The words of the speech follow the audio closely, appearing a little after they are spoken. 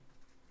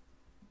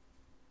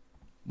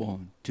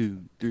1,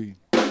 2, 3.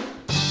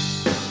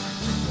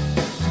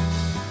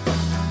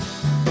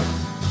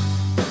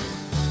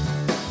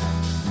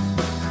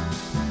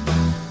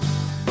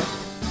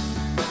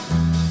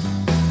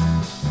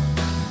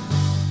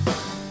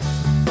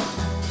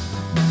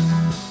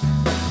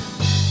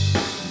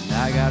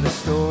 I got a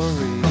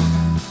story.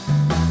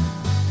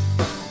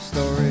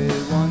 Story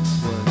once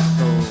was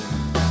told.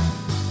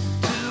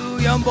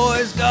 2 young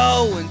boys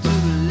go into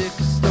the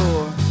liquor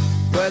store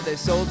where they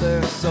sold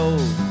their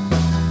souls.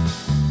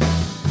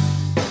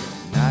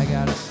 And I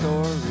got a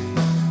story.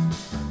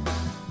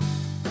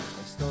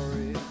 A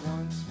story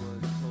once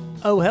was told.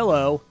 Oh,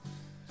 hello.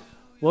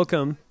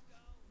 Welcome.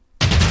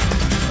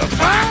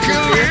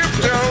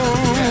 Apocalypto,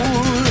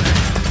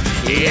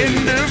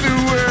 end of the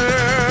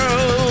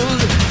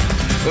world.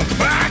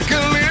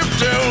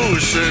 Apocalypto,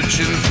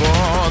 searching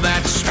for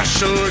that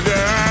special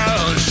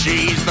girl.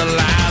 She's the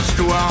last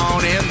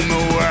one in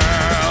the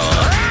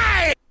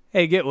world.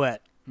 Hey, get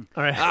wet.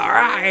 All right. All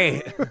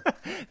right.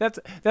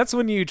 That's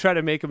when you try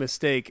to make a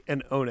mistake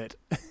and own it.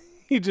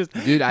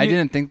 Dude, I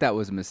didn't think that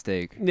was a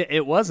mistake.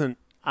 It wasn't.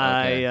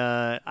 Okay.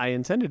 I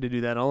intended to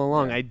do that all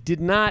along. Yeah. I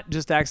did not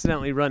just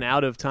accidentally run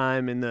out of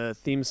time in the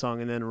theme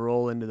song and then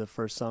roll into the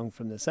first song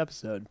from this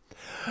episode.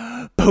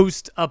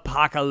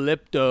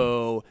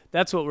 Post-Apocalypto.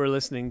 That's what we're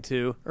listening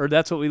to, or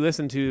that's what we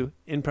listened to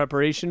in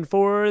preparation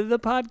for the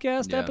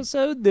podcast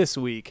episode this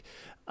week.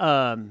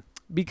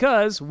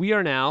 Because we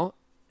are now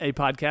a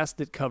podcast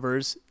that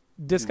covers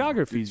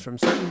discographies from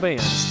certain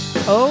bands.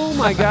 Oh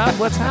my God,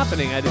 what's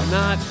happening? I did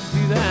not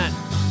do that,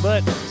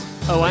 but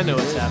I know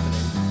what's happening.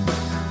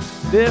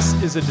 This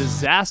is a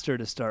disaster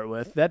to start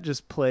with. That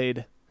just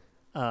played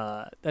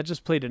a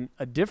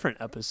different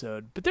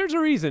episode, but there's a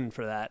reason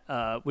for that,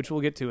 which we'll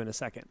get to in a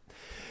second.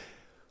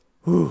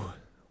 Whew.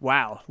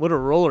 Wow, what a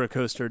roller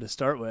coaster to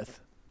start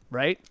with,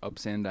 right?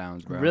 Ups and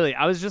downs, bro. Really,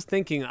 I was just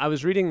thinking, I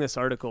was reading this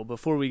article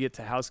before we get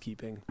to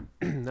housekeeping.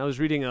 I was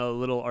reading a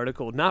little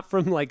article, not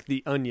from like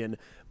The Onion,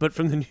 but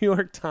from the New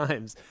York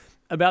Times,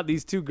 about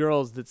these 2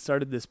 girls that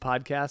started this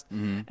podcast,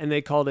 and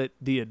they called it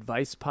the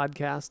Advice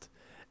Podcast.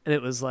 And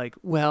it was like,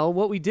 well,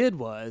 what we did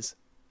was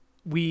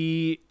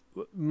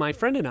my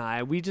friend and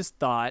I, we just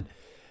thought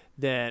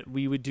that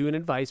we would do an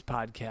advice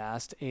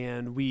podcast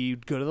and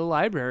we'd go to the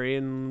library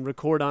and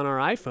record on our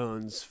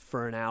iPhones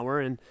for an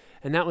hour. And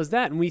that was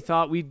that. And we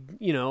thought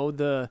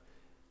and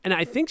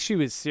I think she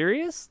was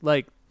serious.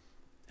 Like,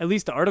 at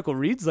least the article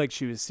reads like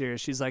she was serious.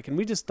 She's like, and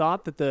we just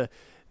thought that the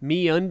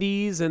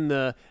MeUndies and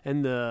the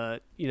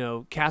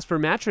Casper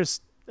mattress,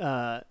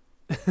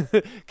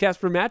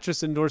 Casper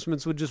mattress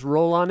endorsements would just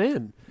roll on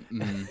in.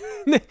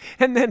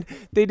 And then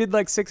they did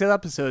like 6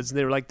 episodes and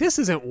they were like, this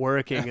isn't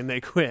working, and they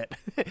quit.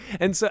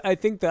 And so I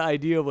think the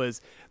idea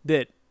was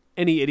that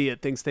any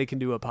idiot thinks they can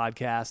do a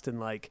podcast and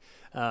like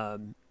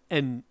and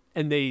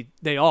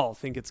they all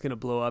think it's going to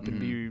blow up and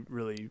be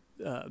really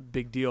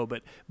big deal,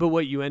 but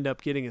what you end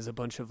up getting is a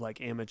bunch of like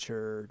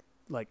amateur,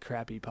 like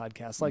crappy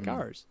podcasts like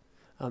ours.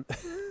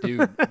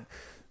 Dude,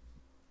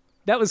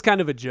 that was kind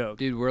of a joke.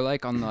 dude, we're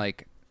like on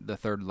like the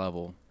 3rd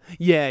level.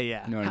 Yeah. You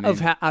know what I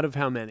mean? Out of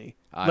how many?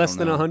 I Less don't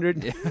than know.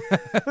 100?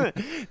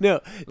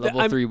 No.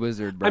 Level 3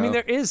 wizard, bro. I mean,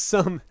 there is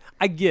some.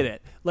 I get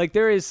it. Like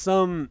there's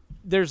some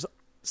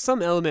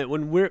element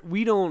when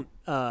we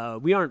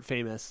aren't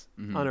famous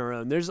on our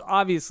own. There's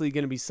obviously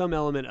going to be some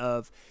element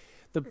of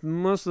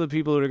most of the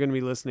people who are going to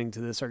be listening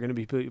to this are going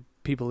to be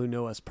people who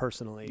know us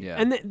personally. Yeah.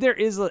 And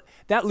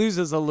that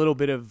loses a little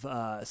bit of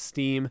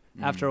steam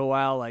after a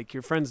while. Like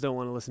your friends don't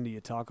want to listen to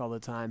you talk all the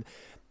time.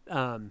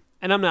 And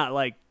I'm not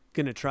like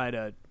going to try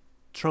to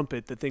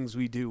trumpet the things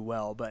we do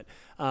well, but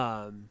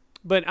I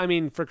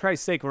mean, for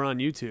Christ's sake, we're on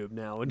YouTube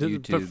now.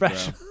 YouTube,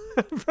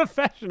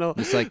 Professional.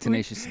 Just like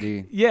Tenacious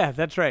D. Yeah,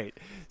 that's right.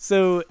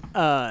 So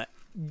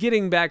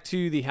getting back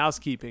to the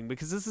housekeeping,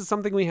 because this is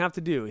something we have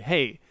to do.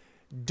 Hey,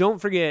 don't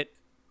forget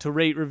to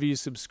rate, review,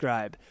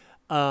 subscribe.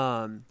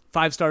 5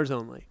 stars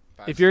only.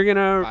 If you're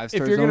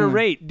gonna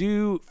rate,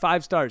 do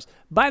 5 stars.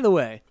 By the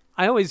way,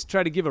 I always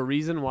try to give a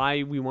reason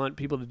why we want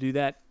people to do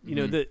that. You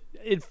know, that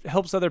it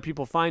helps other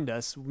people find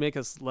us, make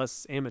us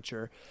less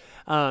amateur.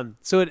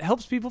 So it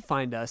helps people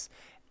find us,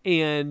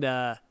 and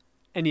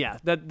yeah,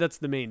 that's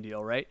the main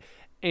deal, right?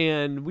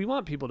 And we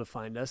want people to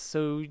find us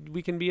so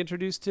we can be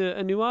introduced to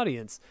a new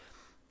audience.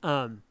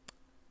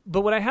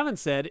 But what I haven't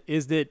said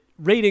is that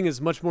rating is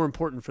much more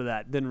important for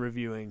that than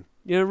reviewing.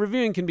 You know,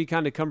 reviewing can be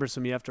kind of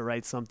cumbersome. You have to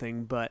write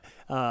something, but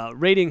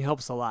rating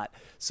helps a lot.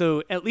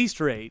 So at least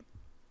rate.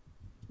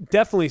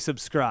 Definitely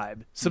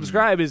subscribe.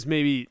 Subscribe is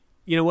maybe,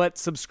 you know what?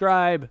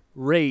 Subscribe,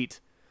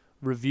 rate,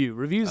 review.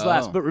 Reviews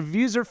last, but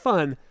reviews are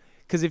fun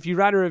because if you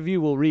write a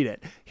review, we'll read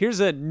it. Here's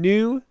a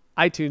new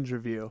iTunes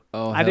review.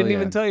 I didn't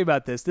even tell you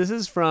about this. This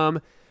is from,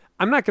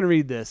 I'm not going to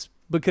read this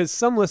because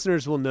some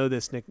listeners will know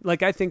this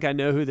like I think I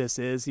know who this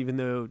is, even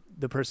though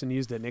the person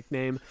used a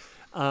nickname.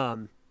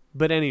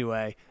 But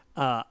anyway,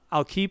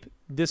 I'll keep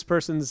this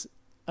person's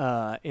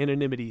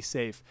anonymity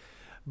safe.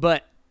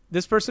 But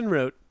this person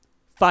wrote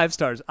 5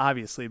 stars,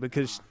 obviously,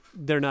 because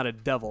they're not a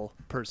devil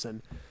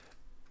person.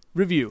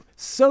 Review.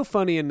 So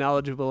funny and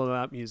knowledgeable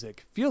about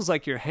music. Feels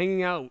like you're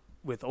hanging out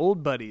with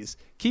old buddies.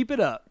 Keep it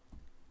up.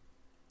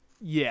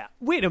 Yeah.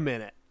 Wait a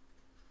minute.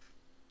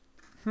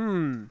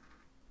 You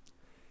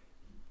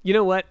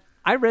know what?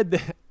 I read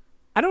the...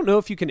 I don't know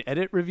if you can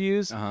edit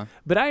reviews,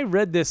 but I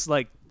read this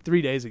like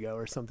 3 days ago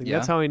or something. Yeah.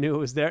 That's how I knew it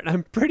was there. And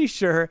I'm pretty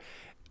sure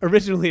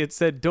originally it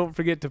said, "Don't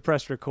forget to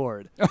press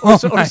record," or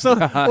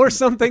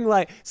something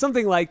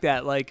like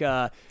that. Like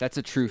that's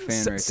a true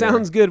fan right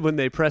sounds good when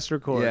they press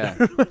record.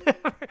 Yeah.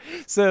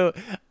 So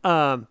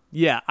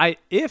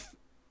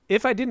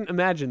if I didn't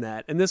imagine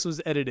that and this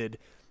was edited,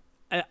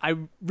 I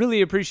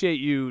really appreciate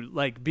you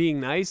like being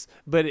nice,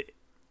 but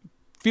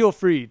feel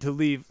free to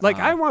leave. Like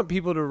I want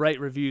people to write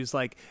reviews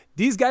like,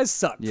 "These guys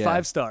suck,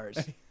 5 stars."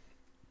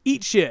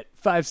 Eat shit,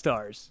 5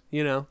 stars.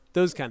 You know,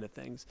 those kind of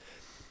things.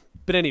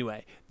 But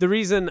anyway, the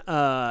reason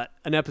an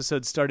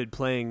episode started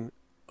playing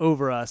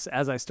over us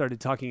as I started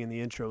talking in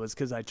the intro was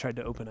because I tried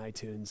to open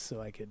iTunes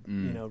so I could,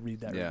 read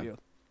that review.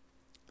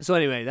 So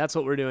anyway, that's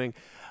what we're doing.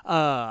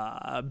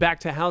 Back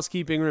to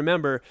housekeeping.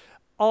 Remember,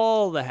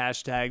 all the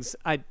hashtags.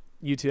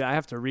 You two, I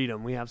have to read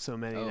them. We have so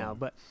many now.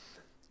 But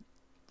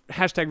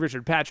hashtag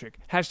Richard Patrick.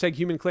 Hashtag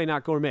Human Clay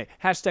Not Gourmet.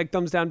 Hashtag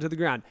Thumbs Down to the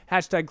Ground.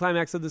 Hashtag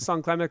Climax of the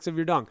Song, Climax of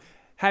Your Dong.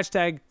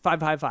 Hashtag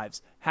 5 High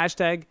Fives.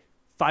 Hashtag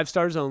 5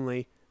 Stars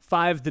Only.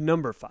 5, the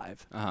number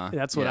 5.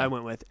 That's what I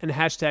went with. And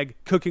hashtag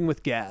Cooking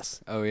with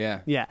Gas. Oh,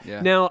 yeah. Yeah.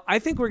 Now, I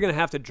think we're going to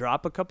have to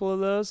drop a couple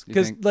of those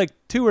because like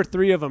 2 or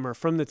 3 of them are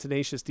from the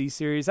Tenacious D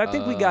series. I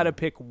think we got to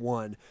pick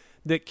one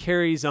that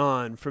carries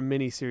on from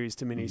miniseries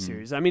to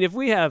miniseries. I mean, if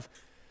we have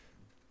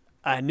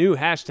a new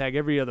hashtag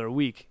every other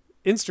week,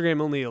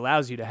 Instagram only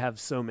allows you to have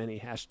so many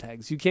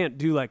hashtags. You can't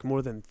do like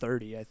more than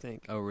 30, I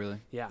think. Oh, really?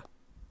 Yeah.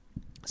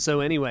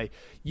 So anyway,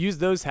 use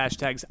those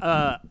hashtags.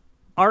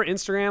 Our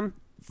Instagram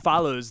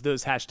follows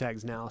those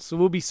hashtags now, so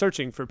we'll be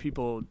searching for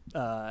people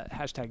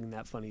hashtagging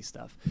that funny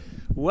stuff.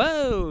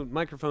 Whoa,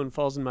 microphone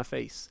falls in my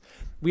face.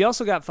 We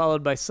also got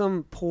followed by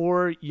some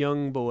poor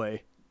young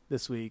boy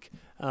this week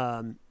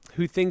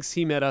who thinks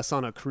he met us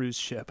on a cruise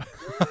ship.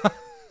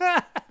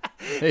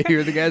 Hey,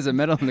 you're the guys that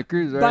met on the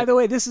cruise, right? By the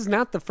way, this is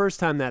not the first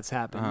time that's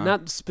happened.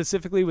 Not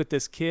specifically with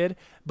this kid,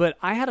 but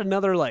I had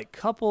another like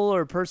couple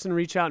or person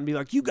reach out and be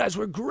like, "You guys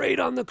were great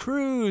on the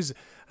cruise,"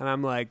 and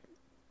I'm like,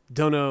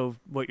 "Don't know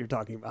what you're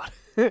talking about."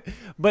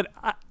 But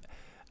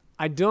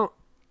I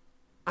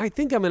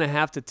think I'm gonna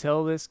have to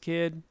tell this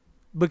kid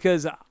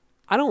because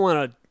I don't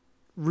want to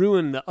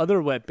ruin the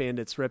other Wet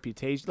Bandits'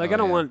 reputation. Like I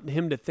don't want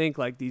him to think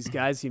like these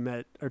guys he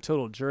met are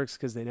total jerks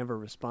because they never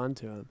respond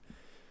to him.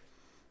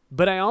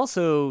 But I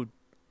also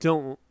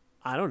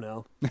I don't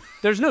know.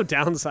 There's no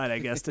downside, I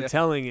guess, to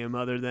telling him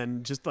other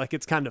than just like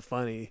it's kind of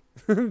funny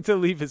to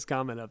leave his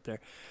comment up there.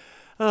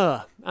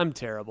 I'm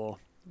terrible,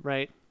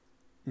 right?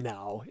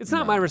 No, it's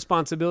not my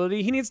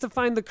responsibility. He needs to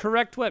find the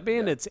correct Wet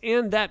Bandits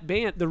and that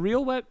band, the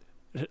real Wet.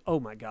 Oh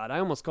my God, I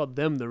almost called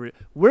them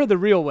we're the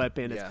real Wet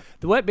Bandits. Yeah.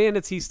 The Wet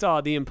Bandits he saw,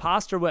 the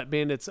imposter Wet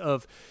Bandits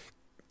of,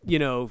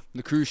 the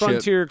cruise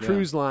Frontier ship.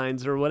 Cruise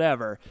Lines or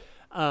whatever.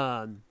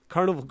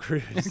 Carnival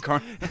Cruise.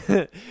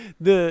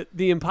 The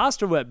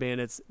imposter Wet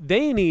Bandits,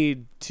 they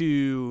need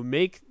to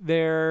make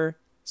their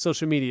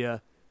social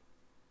media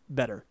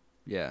better.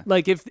 Yeah.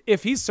 Like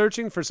if he's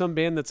searching for some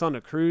band that's on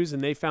a cruise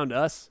and they found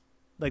us,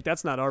 like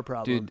that's not our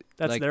problem. Dude,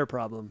 that's like, their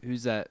problem.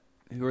 Who's that?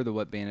 Who are the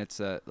Wet Bandits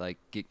that like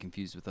get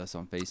confused with us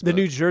on Facebook? The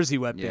New Jersey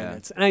Wet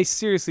Bandits. And I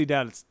seriously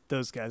doubt it's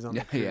those guys on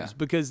the cruise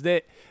because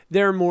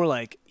they're more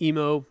like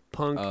emo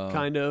punk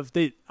kind of.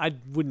 I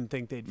wouldn't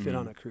think they'd fit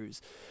on a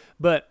cruise.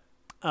 But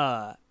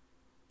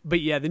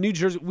yeah, the New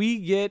Jersey, we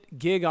get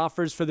gig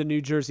offers for the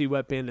New Jersey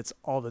Wet Bandits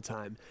all the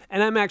time.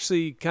 And I'm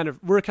actually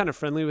we're kind of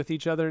friendly with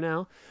each other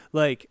now.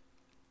 Like,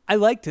 I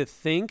like to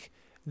think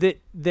that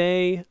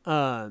they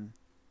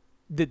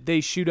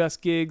shoot us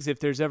gigs if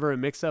there's ever a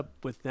mix up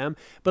with them.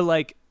 But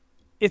like,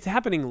 it's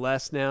happening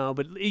less now,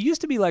 but it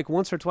used to be like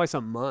once or twice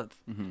a month.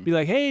 Mm-hmm. Be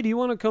like, "Hey, do you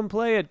want to come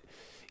play at,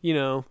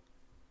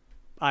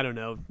 I don't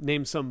know,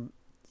 name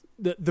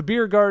the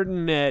beer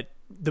garden at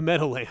the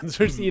Meadowlands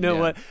or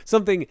what,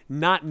 something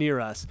not near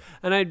us."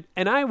 And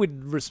I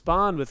would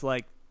respond with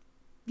like,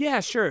 "Yeah,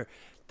 sure.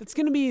 That's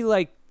going to be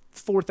like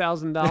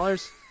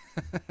 $4,000."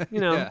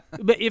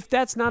 But if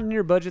that's not in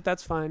your budget,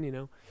 that's fine,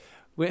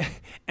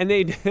 And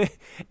then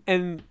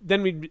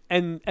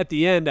at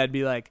the end I'd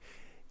be like,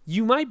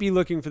 "You might be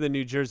looking for the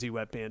New Jersey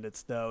Wet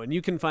Bandits though, and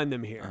you can find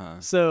them here."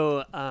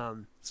 So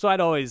I'd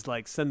always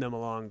like send them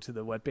along to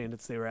the Wet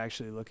Bandits they were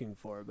actually looking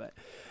for. But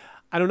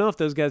I don't know if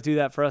those guys do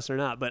that for us or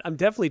not, but I'm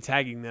definitely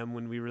tagging them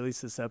when we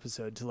release this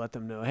episode to let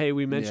them know, "Hey,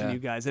 we mentioned you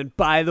guys. And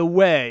by the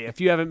way, if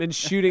you haven't been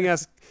shooting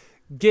us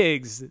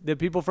gigs that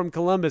people from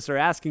Columbus are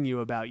asking you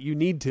about, you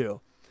need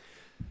to."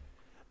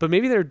 But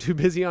maybe they're too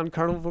busy on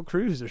Carnival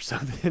Cruise or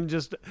something,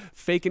 just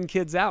faking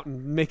kids out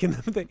and making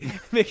them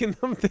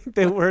think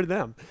they were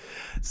them.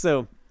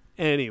 So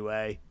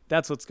anyway,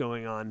 that's what's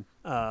going on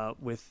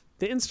with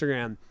the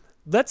Instagram.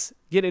 Let's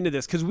get into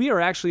this because we are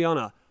actually on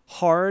a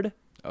hard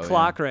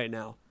clock right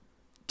now.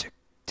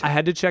 I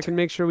had to check and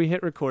make sure we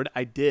hit record.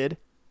 I did.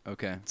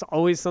 Okay. It's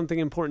always something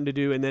important to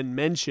do, and then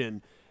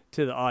mention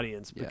to the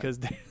audience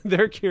because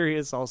they're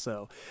curious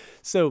also.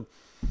 So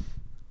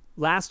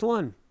last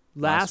one.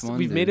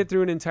 We've made it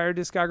through an entire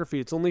discography.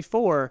 It's only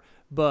 4,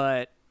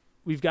 but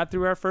we've got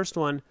through our first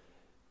one,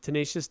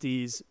 Tenacious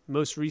D's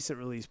most recent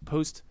release,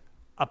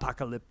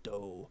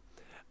 Post-Apocalypto.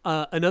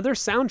 Another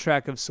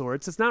soundtrack of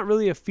sorts. It's not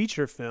really a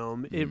feature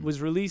film. It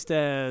was released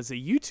as a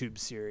YouTube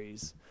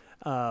series,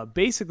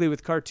 basically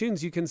with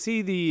cartoons. You can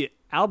see the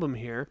album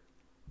here,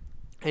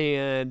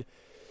 and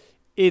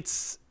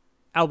it's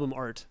album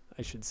art,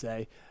 I should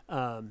say.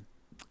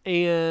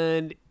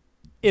 And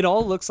it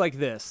all looks like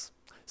this.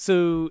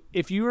 So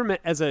if you were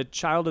as a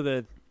child of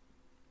the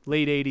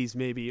late 80s,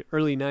 maybe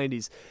early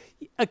 90s,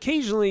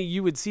 occasionally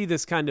you would see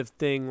this kind of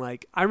thing.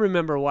 Like I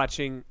remember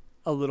watching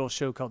a little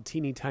show called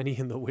Teeny Tiny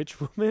and the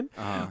Witch Woman,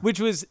 which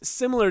was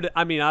similar to,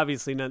 I mean,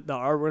 obviously the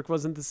artwork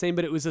wasn't the same,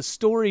 but it was a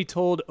story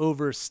told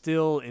over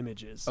still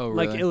images, really?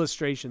 Like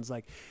illustrations.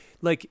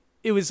 Like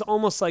it was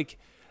almost like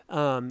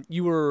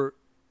someone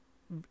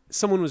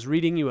was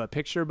reading you a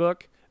picture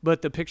book,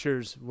 but the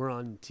pictures were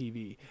on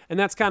TV. And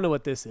that's kind of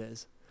what this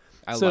is.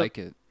 I like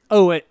it.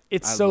 Oh,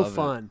 it's so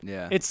fun.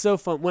 Yeah. It's so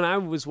fun. When I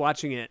was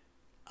watching it,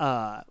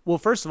 well,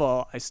 first of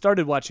all, I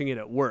started watching it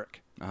at work,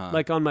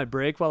 like on my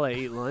break while I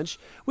ate lunch,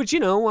 which,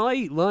 while I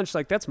eat lunch,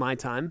 like that's my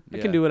time. I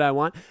can do what I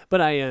want. But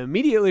I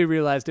immediately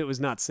realized it was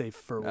not safe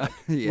for work.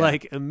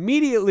 Like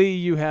immediately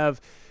you have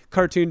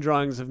cartoon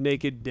drawings of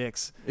naked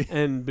dicks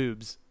and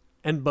boobs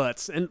and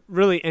butts and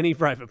really any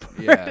private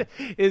part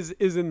is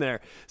in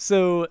there.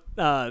 So,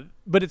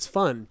 but it's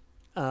fun.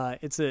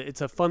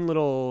 It's a fun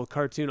little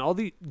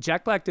cartoon.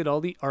 Jack Black did all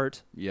the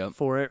art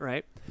for it,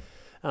 right?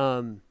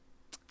 And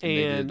they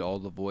did all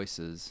the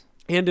voices.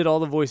 And did all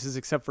the voices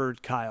except for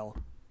Kyle.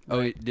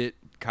 Right? Oh,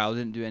 Kyle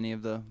didn't do any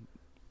of the?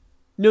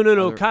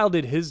 No. Kyle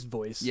did his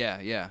voice.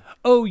 Yeah.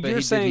 Oh, but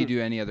you're saying? Did he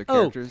do any other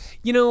characters?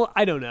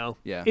 I don't know.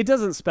 Yeah. It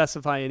doesn't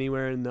specify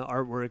anywhere in the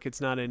artwork.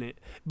 It's not in it.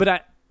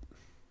 But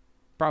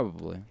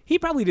he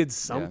probably did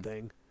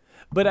something. Yeah.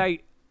 But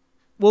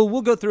well,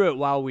 we'll go through it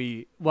while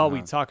we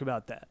talk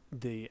about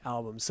the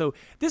album. So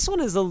this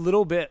one is a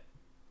little bit,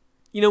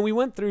 we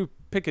went through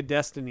Pick a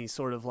Destiny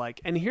sort of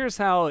like, and here's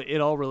how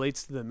it all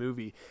relates to the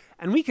movie.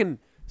 And we can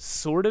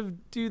sort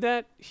of do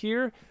that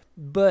here,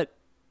 but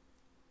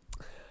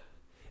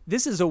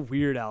this is a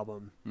weird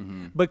album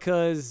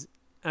because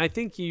I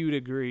think you'd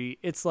agree.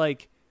 It's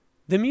like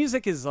the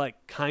music is like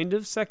kind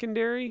of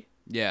secondary.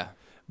 Yeah.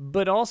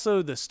 But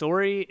also the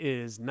story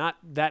is not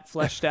that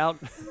fleshed out.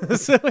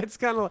 So it's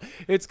kind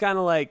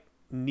of like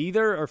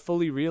neither are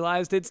fully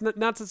realized. It's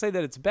not to say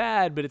that it's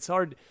bad, but it's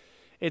hard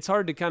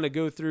to kind of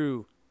go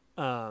through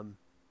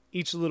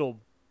each little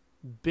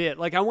bit.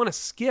 Like I want to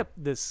skip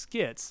the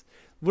skits.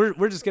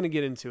 We're just going to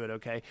get into it,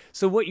 okay?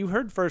 So what you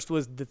heard first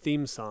was the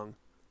theme song.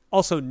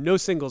 Also, no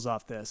singles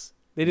off this.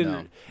 They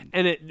didn't,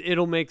 and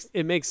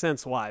it makes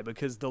sense why,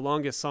 because the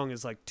longest song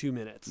is like 2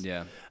 minutes.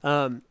 Yeah.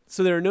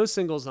 So there are no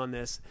singles on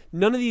this.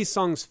 None of these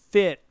songs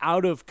fit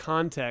out of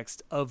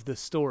context of the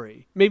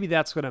story. Maybe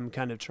that's what I'm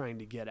kind of trying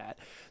to get at.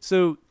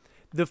 So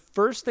the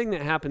first thing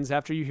that happens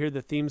after you hear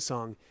the theme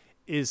song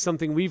is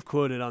something we've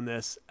quoted on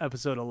this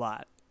episode a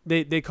lot.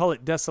 They call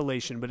it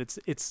Desolation, but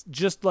it's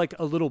just like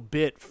a little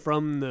bit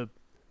from the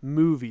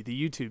movie,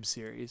 the YouTube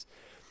series,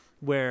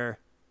 where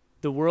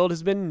the world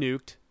has been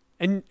nuked.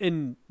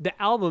 And the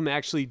album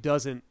actually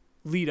doesn't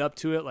lead up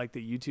to it like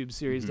the YouTube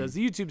series does.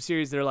 The YouTube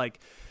series, they're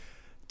like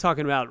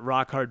talking about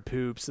rock hard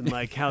poops and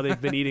like how they've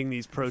been eating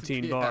these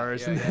protein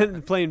bars and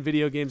then playing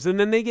video games, and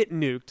then they get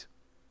nuked.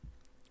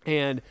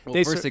 And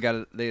first they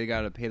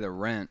gotta pay the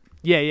rent.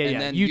 Yeah. And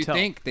then you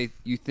think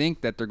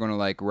that they're gonna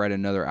like write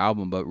another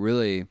album, but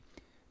really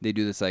they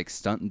do this like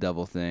stunt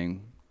devil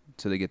thing,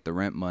 so they get the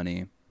rent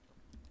money,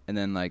 and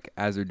then like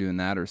as they're doing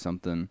that or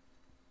something.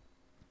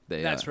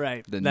 That's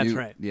right.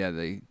 Yeah,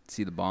 they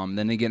see the bomb.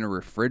 Then they get in a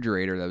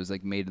refrigerator that was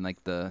like made in like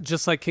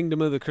just like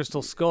Kingdom of the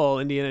Crystal Skull,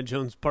 Indiana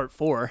Jones Part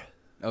 4.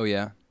 Oh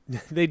yeah,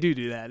 they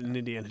do that in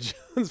Indiana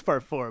Jones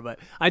Part 4, but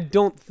I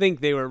don't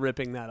think they were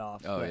ripping that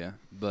off. Oh yeah,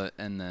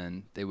 and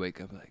then they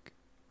wake up like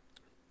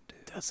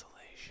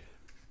desolation,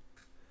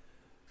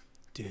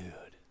 dude.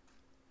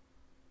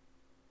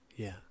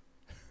 Yeah.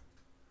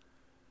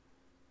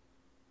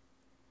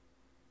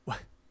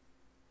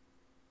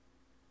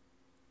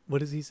 What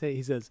does he say?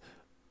 He says,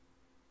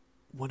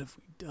 "What have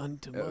we done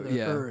to Mother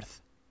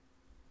Earth?"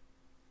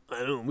 I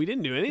don't know. We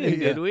didn't do anything,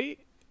 did we?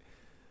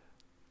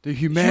 The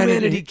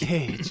humanity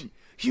cage.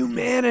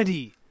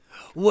 Humanity.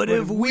 What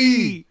have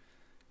we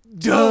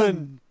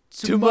done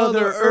to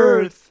Mother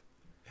Earth?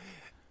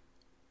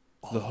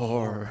 The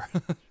horror.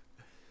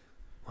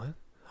 What?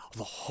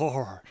 The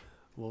horror.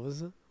 What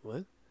was it?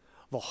 What?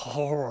 The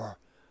horror.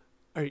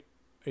 Are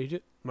you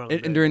just...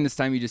 And during this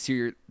time, you just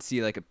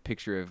see like a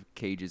picture of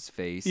Cage's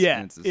face.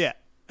 Yeah, yeah.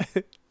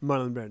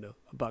 Marlon Brando,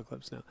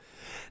 Apocalypse Now.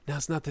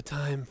 Now's not the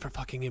time for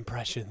fucking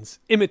impressions.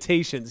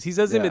 Imitations. He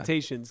says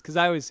imitations because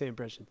I always say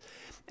impressions.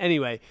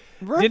 Anyway,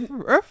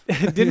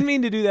 didn't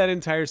mean to do that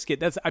entire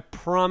skit. I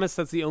promise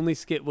that's the only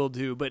skit we'll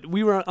do. But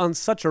we were on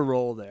such a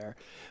roll there.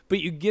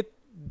 But you get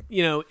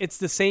it's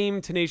the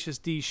same Tenacious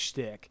D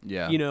shtick.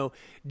 Yeah.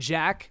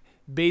 Jack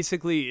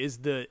basically is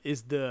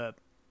the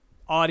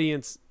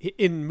audience.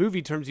 In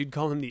movie terms, you'd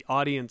call him the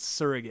audience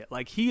surrogate.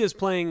 Like, he is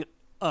playing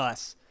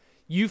us.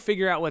 You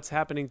figure out what's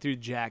happening through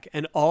Jack,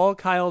 and all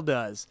Kyle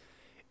does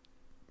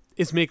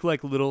is make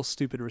like little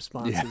stupid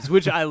responses,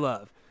 which I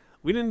love.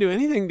 We didn't do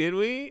anything, did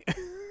we?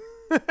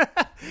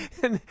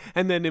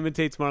 and then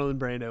imitates Marlon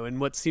Brando in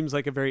what seems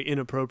like a very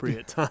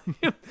inappropriate time.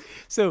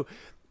 So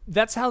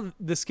that's how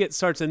the skit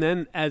starts. And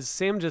then, as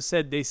Sam just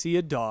said, they see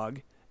a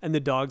dog, and the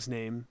dog's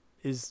name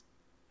is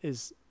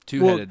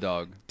Two-headed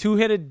dog.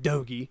 Two-headed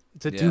doggy.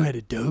 It's a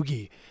two-headed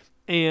doggy.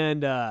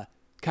 And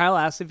Kyle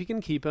asks if he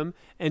can keep him,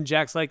 and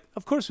Jack's like,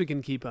 of course we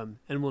can keep him,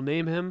 and we'll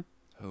name him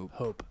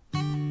Hope.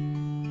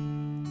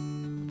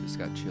 Just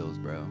got chills,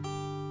 bro.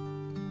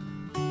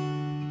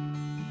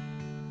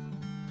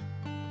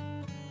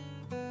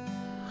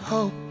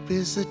 Hope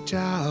is a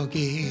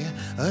doggy,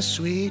 a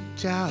sweet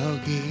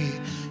doggy,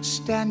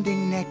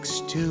 standing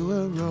next to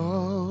a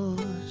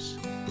rose.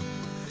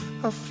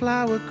 A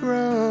flower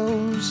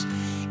grows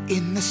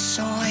in the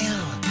soil.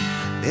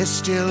 There's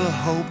still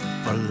hope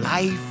for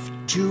life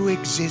to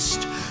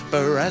exist,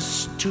 for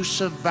us to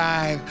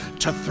survive,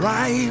 to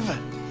thrive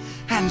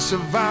and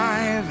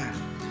survive,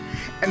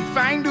 and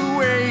find a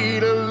way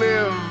to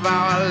live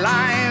our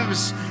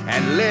lives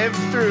and live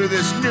through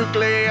this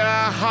nuclear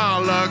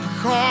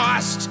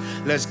holocaust.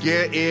 Let's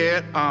get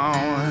it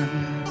on.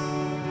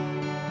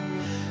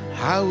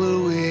 How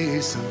will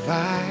we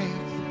survive?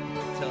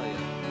 I'll tell you.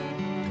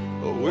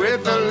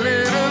 With a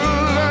little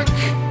luck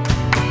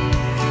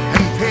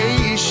and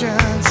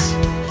patience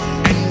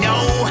and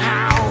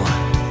know-how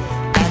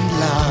and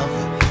love,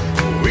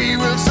 we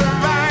will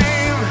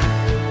survive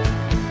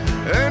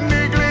a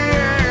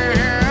nuclear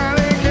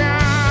holocaust.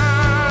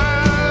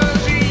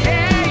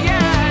 Yeah.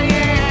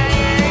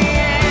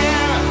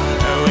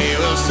 We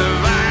will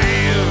survive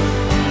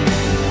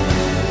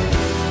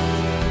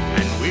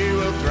and we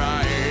will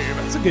thrive.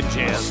 That's a good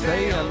jam.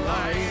 Stay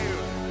alive.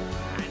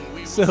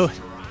 So,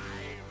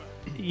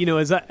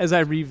 as I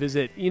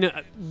revisit,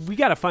 we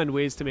got to find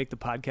ways to make the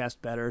podcast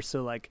better.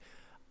 So, like,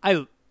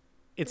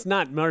 it's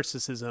not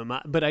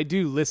narcissism, but I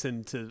do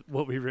listen to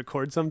what we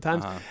record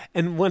sometimes.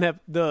 And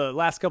the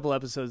last couple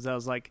episodes, I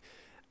was like,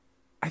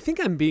 I think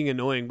I'm being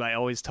annoying by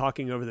always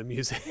talking over the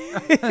music.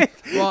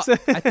 Well,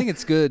 I think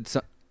it's good.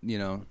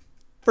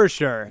 For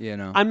sure.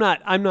 I'm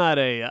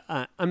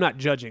not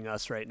judging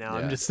us right now.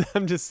 Yeah.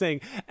 I'm just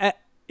saying,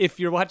 if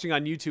you're watching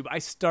on YouTube, I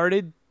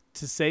started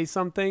to say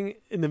something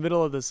in the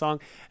middle of the song,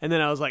 and then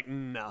I was like,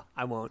 no,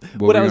 I won't.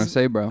 What were you going to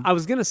say, bro? I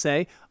was going to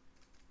say,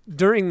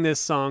 during this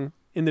song,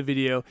 in the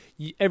video,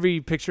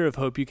 every picture of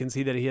Hope, you can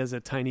see that he has a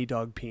tiny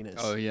dog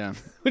penis. Oh, yeah.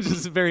 Which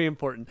is very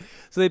important.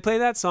 So they play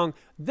that song.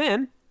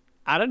 Then,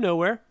 out of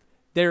nowhere,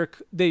 they're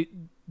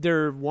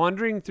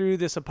wandering through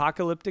this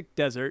apocalyptic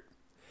desert.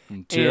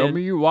 Tell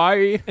me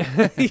why.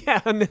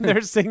 Yeah, and then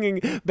they're singing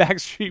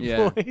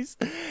Backstreet Boys.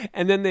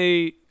 And then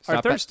they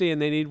are thirsty and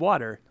they need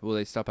water. Well,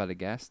 they stop at a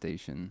gas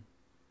station.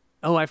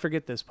 Oh, I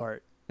forget this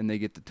part. And they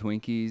get the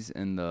Twinkies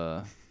and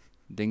the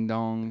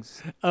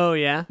ding-dongs. Oh,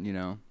 yeah?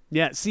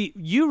 Yeah, see,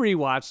 you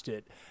rewatched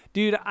it.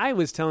 Dude, I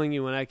was telling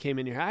you when I came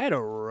in here, I had a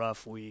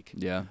rough week.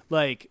 Yeah.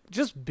 Like,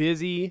 just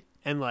busy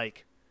and,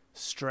 like,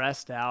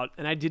 stressed out.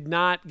 And I did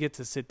not get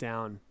to sit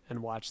down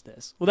and watch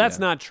this. Well, that's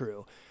not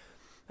true.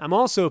 I'm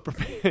also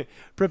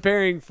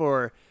preparing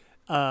for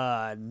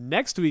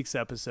next week's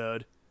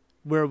episode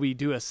where we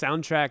do a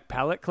soundtrack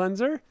palette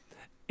cleanser.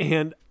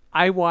 And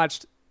I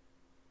watched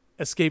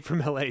Escape from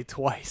LA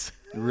twice.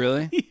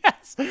 Really?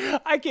 Yes.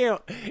 I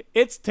can't.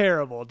 It's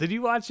terrible. Did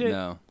you watch it?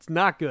 No. It's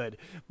not good.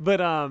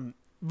 But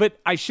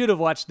I should have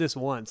watched this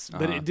once,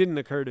 but it didn't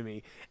occur to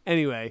me.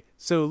 Anyway,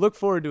 so look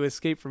forward to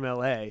Escape from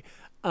LA.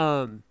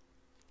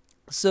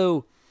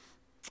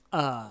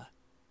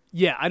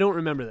 Yeah, I don't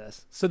remember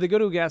this. So they go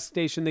to a gas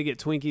station, they get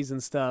Twinkies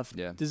and stuff.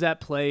 Yeah. Does that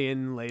play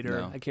in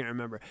later? No. I can't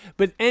remember.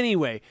 But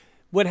anyway,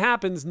 what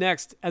happens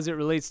next as it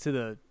relates to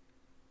the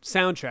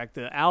soundtrack,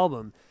 the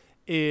album,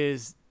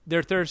 is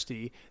they're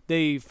thirsty.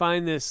 They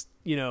find this,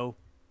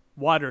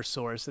 water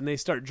source, and they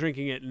start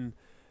drinking it,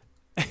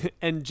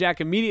 and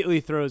Jack immediately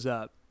throws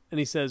up, and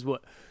he says,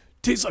 "What?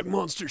 Tastes like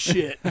monster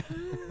shit."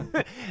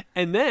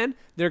 And then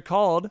they're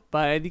called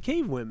by the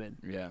cave women.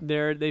 Yeah.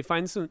 They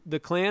find the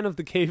clan of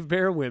the cave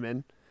bear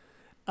women.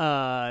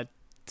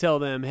 Tell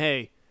them,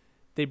 hey,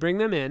 they bring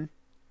them in.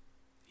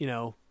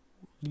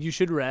 You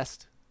should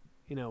rest.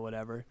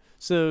 Whatever.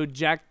 So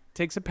Jack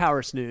takes a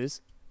power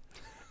snooze.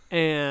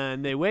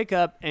 And they wake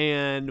up,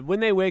 and when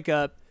they wake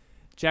up,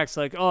 Jack's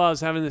like, oh, I was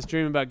having this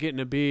dream about getting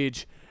a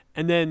beach.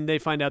 And then they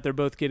find out they're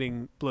both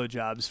getting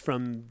blowjobs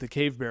from the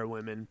cave bear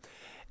women.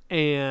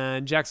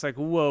 And Jack's like,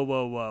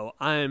 whoa.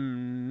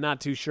 I'm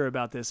not too sure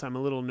about this. I'm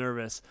a little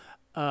nervous.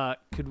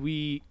 Could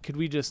we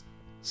just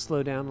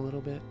slow down a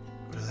little bit?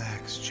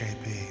 Relax,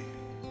 JP.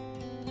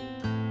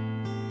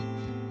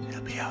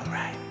 It'll be all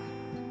right.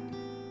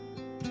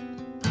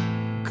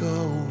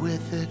 Go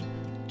with it.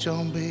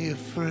 Don't be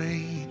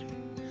afraid.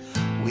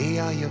 We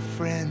are your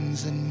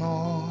friends and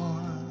more.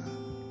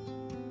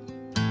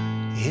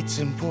 It's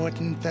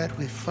important that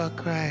we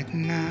fuck right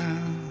now,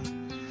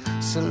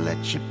 so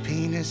let your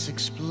penis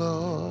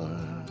explore.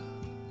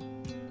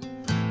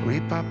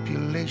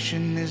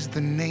 Repopulation is the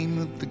name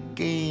of the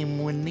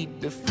game. We need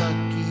to fuck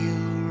you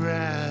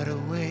right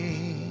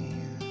away.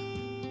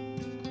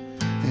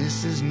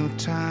 This is no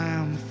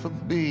time for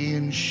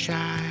being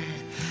shy.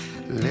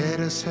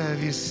 Let us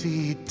have your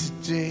seat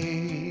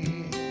today.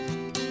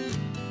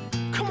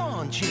 Come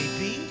on,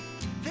 JB.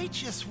 They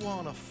just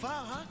wanna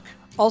fuck.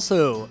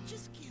 Also,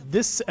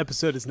 this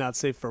episode is not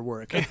safe for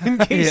work. In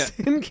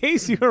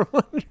case you were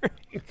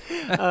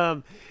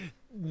wondering,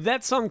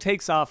 that song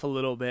takes off a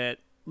little bit.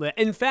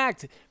 In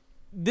fact,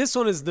 this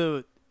one is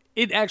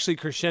it actually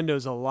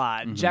crescendos a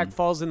lot. Mm-hmm. Jack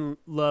falls in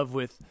love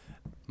with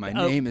My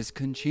name is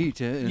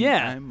Conchita. And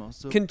I'm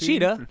also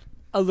Conchita. Peter.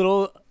 A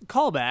little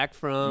callback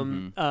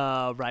from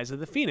Rise of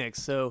the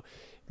Phoenix. So,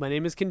 my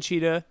name is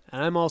Conchita,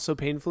 and I'm also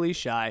painfully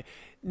shy.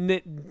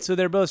 So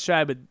they're both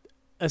shy, but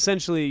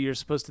essentially you're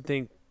supposed to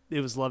think it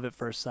was love at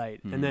first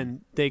sight, and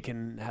then they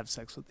can have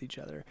sex with each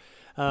other.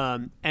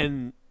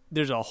 And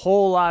there's a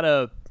whole lot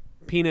of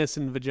penis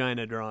and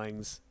vagina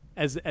drawings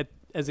as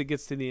it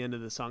gets to the end of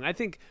the song. I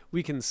think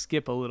we can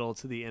skip a little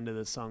to the end of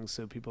the song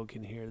so people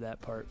can hear that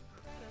part.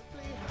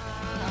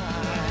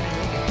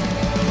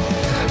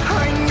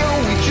 I know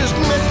we just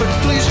met, but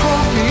please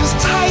hold me as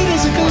tight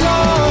as a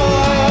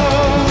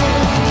glove.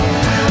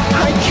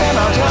 I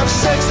cannot have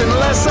sex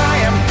unless I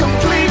am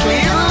completely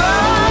in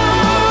love.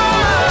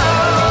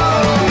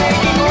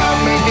 Making love,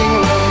 making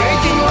love,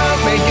 making love,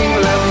 making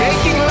love,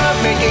 making love,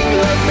 making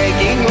love,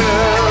 making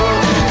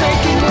love,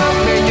 making love,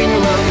 making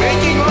love,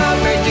 making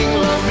love, making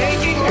love,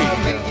 making love,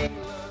 making love.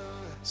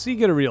 So you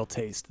get a real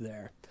taste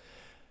there.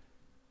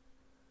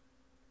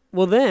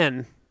 Well,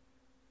 then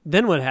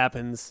what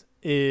happens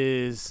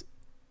is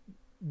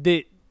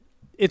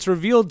it's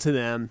revealed to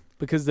them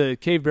because the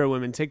cave bear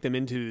women take them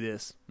into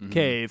this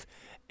cave,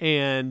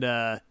 and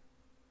the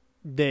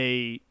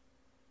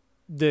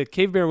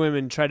cave bear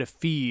women try to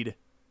feed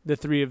the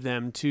three of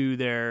them to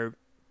their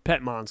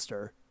pet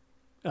monster,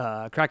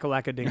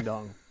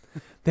 Crack-a-lack-a-ding-dong.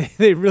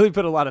 They really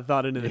put a lot of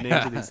thought into the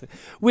names of these things.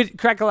 Which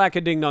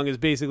Crack-a-lack-a-ding-dong is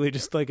basically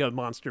just like a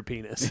monster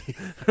penis.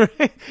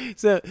 Right?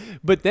 So,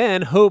 but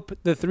then Hope,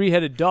 the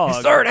three-headed dog,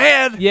 His third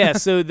head. Yeah,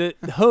 so the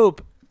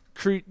Hope,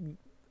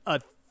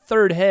 a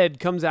third head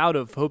comes out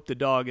of Hope the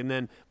dog, and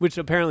then which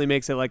apparently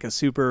makes it like a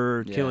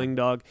super killing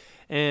dog.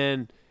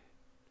 And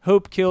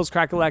Hope kills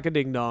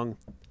Crack-a-lack-a-ding-dong,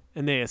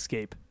 and they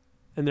escape,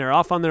 and they're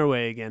off on their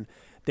way again.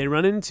 They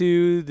run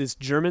into this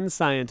German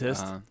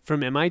scientist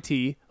from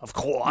MIT, of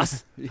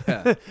course.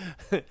 Yeah.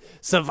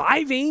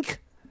 Surviving.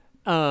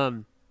 And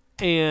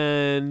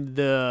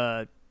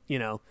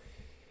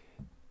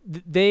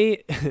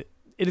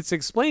it's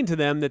explained to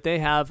them that they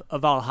have a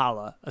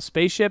Valhalla, a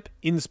spaceship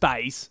in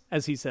space,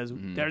 as he says.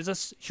 There's a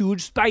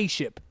huge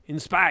spaceship in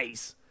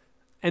space.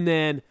 And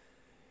then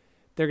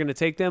they're going to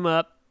take them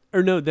up.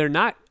 Or no, they're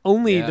not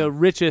only the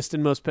richest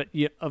and most,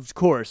 of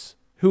course.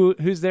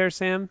 Who's there,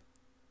 Sam?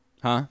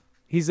 Huh?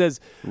 He says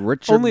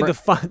Richard only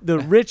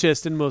the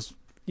richest and most,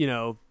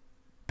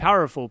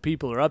 powerful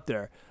people are up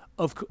there.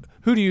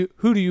 Who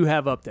do you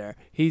have up there?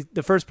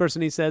 The first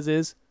person he says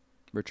is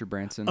Richard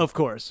Branson. Of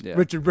course. Yeah.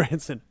 Richard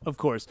Branson, of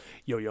course.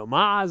 Yo-Yo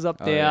Ma is up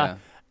there. Yeah.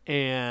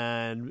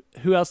 And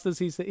who else does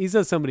he say? He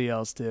says somebody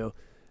else too.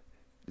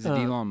 Is it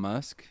Elon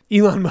Musk?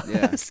 Elon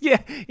Musk.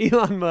 Yeah.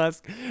 Elon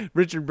Musk,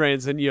 Richard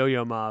Branson,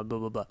 Yo-Yo Ma, blah,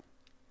 blah, blah.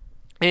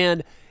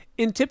 And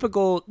in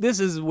typical,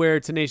 this is where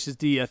Tenacious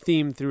D, a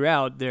theme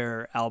throughout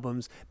their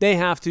albums, they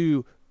have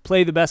to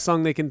play the best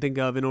song they can think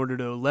of in order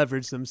to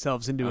leverage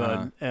themselves into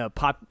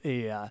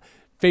a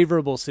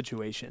favorable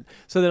situation.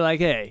 So they're like,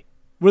 hey,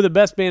 we're the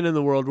best band in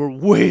the world. We're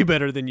way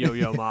better than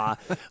Yo-Yo Ma.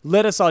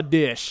 Let us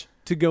audition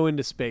to go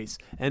into space.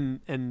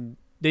 And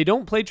they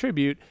don't play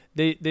tribute.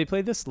 They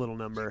play this little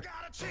number.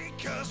 Gotta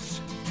take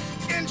us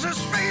into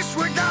space.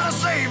 We gotta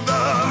save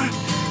the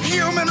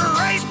human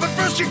race, but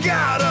first you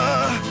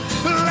gotta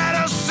let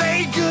us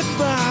say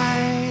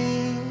goodbye.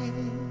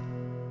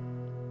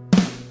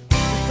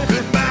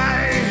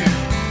 Goodbye,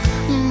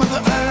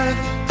 Mother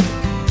Earth.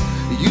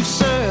 You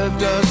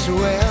served us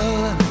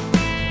well.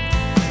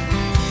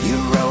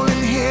 Your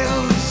rolling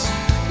hills,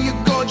 your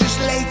gorgeous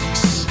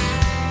lakes,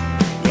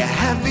 you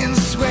have been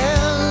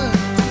swell.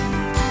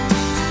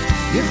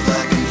 Your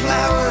fucking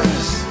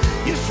flowers,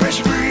 your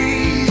fresh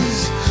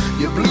breeze,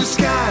 your blue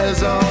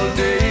skies all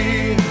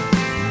day.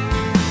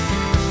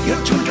 Your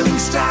twinkling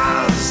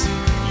stars,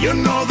 your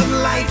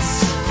northern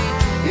lights,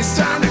 it's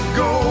time to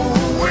go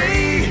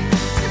away.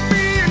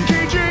 Me and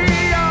KJ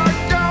are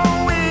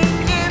going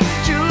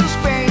into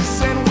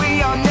space, and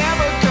we are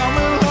never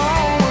coming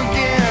home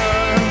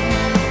again.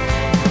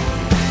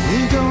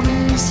 We're gonna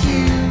miss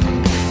you,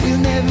 we'll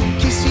never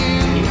kiss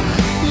you.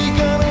 We're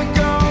gonna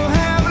go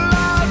have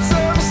lots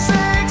of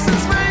sex in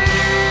space.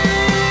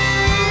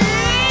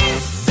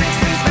 Sex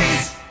in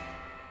space.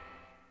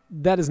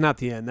 That is not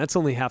the end. That's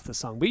only half the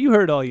song. But you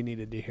heard all you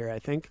needed to hear, I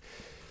think.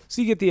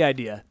 So you get the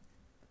idea.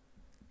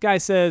 Guy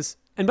says,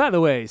 and by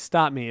the way,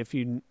 stop me if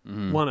you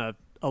want to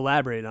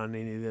elaborate on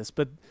any of this,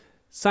 but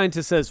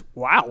Scientist says,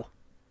 "Wow,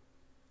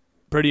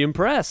 pretty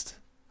impressed."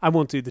 I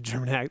won't do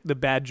the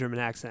bad German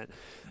accent.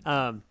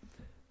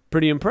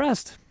 Pretty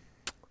impressed.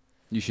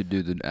 You should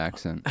do the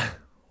accent.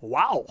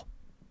 Wow.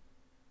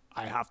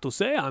 I have to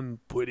say I'm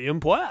pretty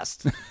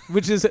impressed.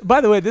 Which is,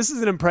 by the way, this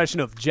is an impression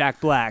of Jack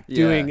Black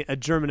doing a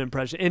German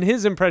impression, and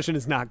his impression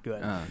is not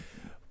good.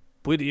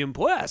 Pretty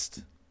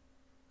impressed.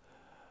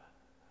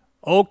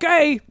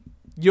 Okay.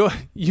 You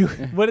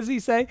what does he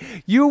say?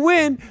 You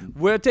win.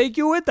 We'll take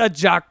you with us,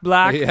 Jack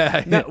Black.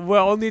 Yeah.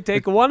 We'll only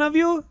take one of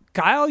you.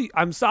 Kyle,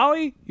 I'm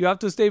sorry. You have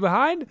to stay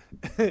behind.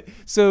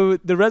 So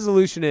the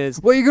resolution is,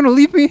 Well, you're going to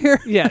leave me here?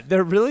 yeah,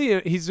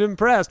 he's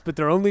impressed, but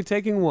they're only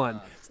taking one.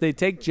 So they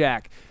take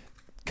Jack.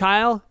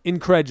 Kyle,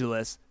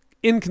 incredulous,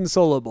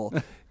 inconsolable.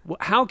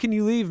 How can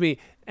you leave me?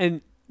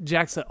 And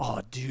Jack said,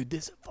 "Oh, dude,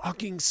 this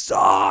fucking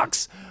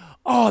sucks.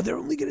 Oh, they're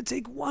only going to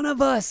take one of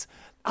us.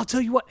 I'll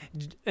tell you what."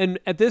 And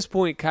at this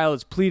point, Kyle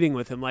is pleading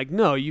with him, like,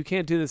 "No, you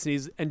can't do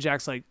this." And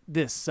Jack's like,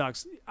 "This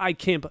sucks. I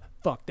can't.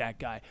 Fuck that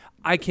guy.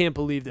 I can't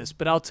believe this.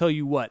 But I'll tell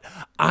you what.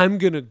 I'm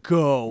gonna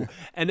go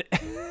and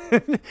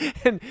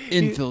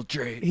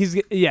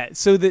Infiltrate.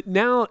 So that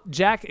now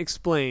Jack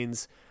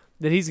explains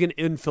that he's gonna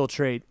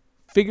infiltrate,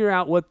 figure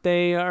out what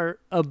they are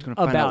Gonna find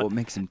out about. what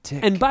makes him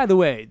tick. And by the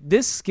way,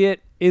 this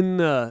skit in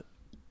the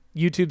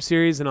YouTube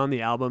series and on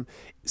the album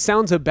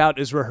sounds about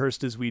as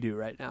rehearsed as we do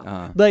right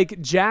now. Like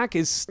Jack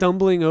is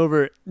stumbling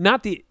over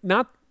not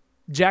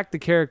Jack the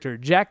character,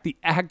 Jack the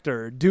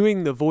actor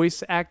doing the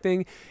voice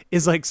acting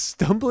is like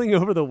stumbling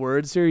over the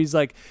words here. He's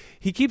like,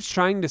 he keeps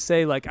trying to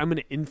say like, I'm going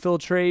to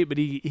infiltrate, but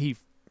he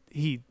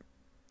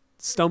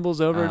stumbles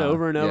over it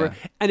over and over. Yeah.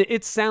 And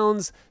it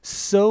sounds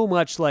so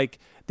much like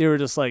they were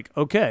just like,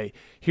 okay,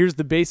 here's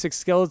the basic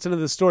skeleton of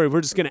the story.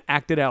 We're just going to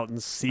act it out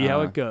and see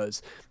how it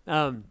goes.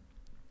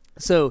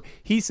 So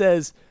he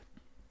says,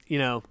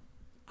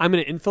 I'm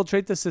going to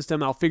infiltrate the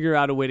system. I'll figure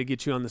out a way to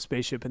get you on the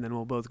spaceship, and then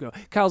we'll both go.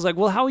 Kyle's like,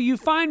 well, how will you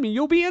find me?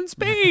 You'll be in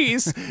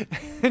space.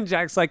 And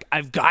Jack's like,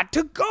 I've got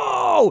to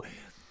go.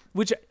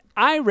 Which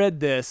I read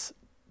this.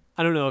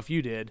 I don't know if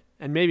you did,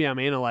 and maybe I'm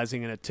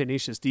analyzing in a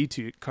Tenacious D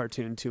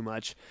cartoon too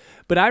much,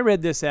 but I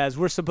read this as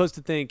we're supposed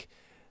to think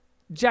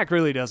Jack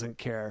really doesn't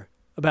care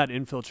about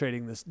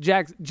infiltrating this.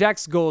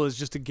 Jack's goal is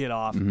just to get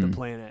off the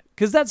planet,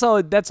 because that's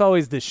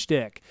always the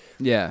shtick.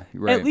 Yeah,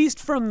 right. At least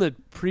from the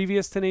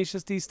previous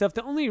Tenacious D stuff.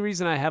 The only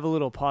reason I have a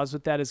little pause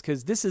with that is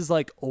because this is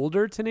like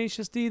older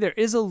Tenacious D. The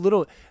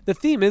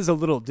theme is a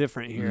little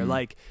different here.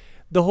 Like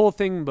the whole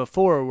thing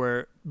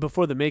before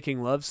the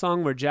Making Love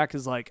song, where Jack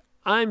is like,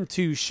 I'm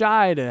too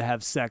shy to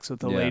have sex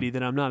with a lady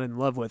that I'm not in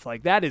love with.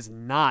 Like that is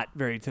not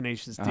very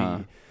Tenacious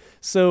D.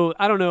 So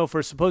I don't know if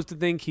we're supposed to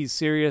think he's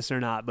serious or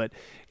not, but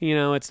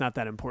it's not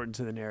that important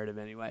to the narrative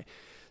anyway.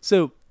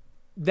 So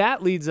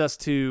that leads us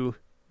to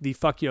the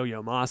Fuck Yo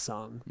Yo Ma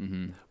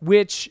song,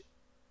 which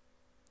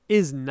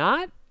is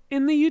not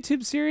in the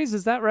YouTube series.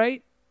 Is that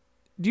right?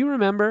 Do you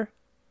remember?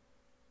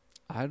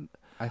 I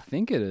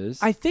think it is.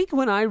 I think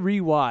when I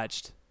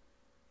rewatched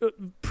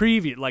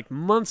like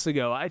months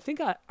ago, I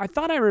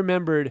thought I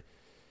remembered.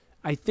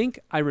 I think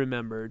I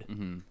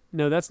remembered.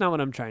 No, that's not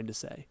what I'm trying to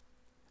say.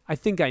 I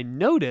think I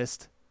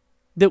noticed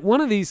that one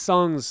of these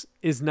songs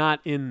is not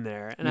in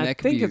there, and I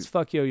think it's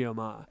Fuck Yo Yo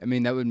Ma. I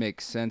mean, that would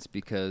make sense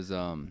because,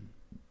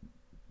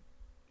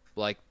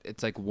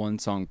 it's like one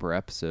song per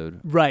episode.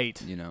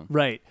 Right.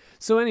 Right.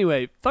 So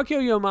anyway, Fuck Yo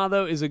Yo Ma,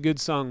 though, is a good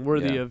song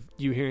worthy of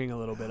you hearing a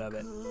little bit of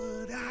it.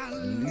 Could I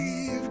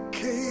leave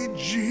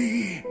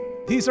KG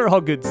These are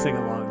all good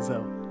sing-alongs,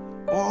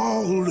 though.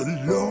 all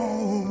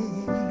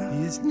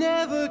alone He's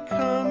never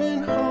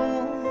coming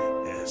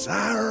home. as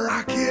I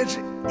rocket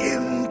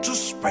into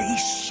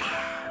space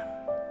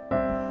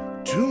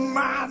to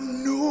my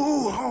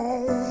new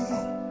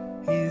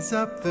home? He's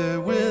up there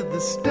with the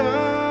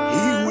stars.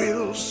 He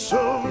will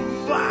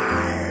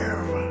survive.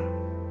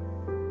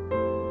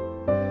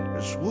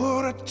 That's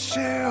what I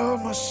tell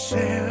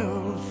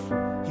myself.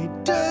 He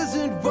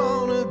doesn't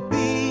wanna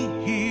be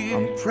here.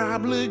 I'm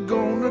probably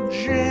gonna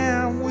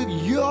jam with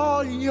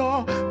your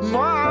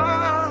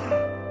ma.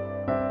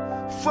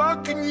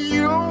 Fucking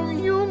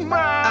you,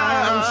 ma.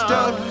 I'm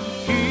stuck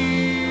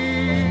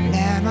here.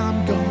 And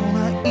I'm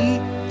gonna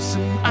eat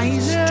some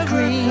ice Never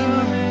cream.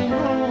 coming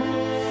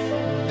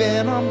home.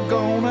 Then I'm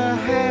gonna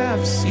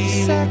have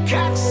some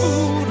cat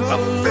food. I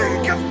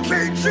think of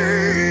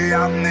KG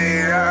on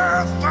the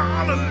earth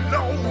all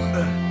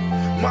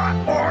alone. My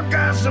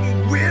orgasm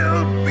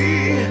will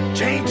be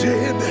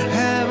tainted.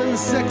 Having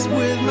sex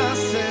with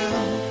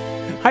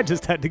myself. I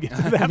just had to get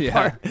to that Yeah.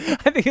 part.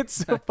 I think it's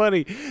so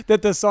funny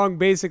that the song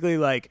basically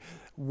like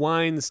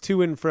winds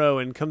to and fro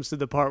and comes to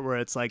the part where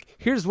it's like,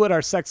 here's what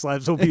our sex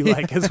lives will be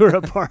like as we're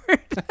apart.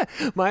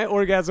 My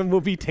orgasm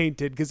will be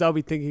tainted because I'll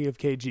be thinking of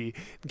KG.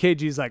 And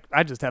KG's like,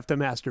 I just have to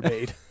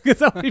masturbate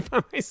because I'll be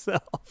by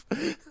myself.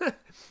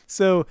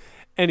 So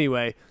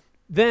anyway,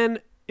 then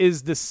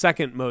is the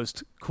second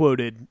most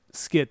quoted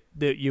skit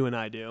that you and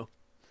I do,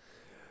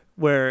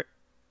 where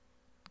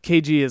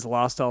KG has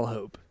lost all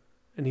hope.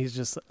 And he's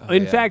just, Oh,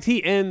 in yeah. fact,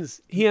 he ends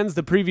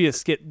the previous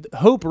skit.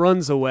 Hope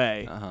runs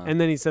away, Uh-huh.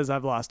 and then he says,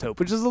 "I've lost hope,"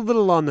 which is a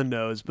little on the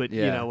nose, but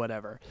you Yeah. know,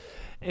 whatever.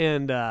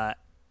 And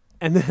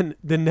then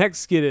the next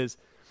skit is,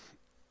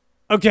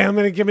 "Okay, I'm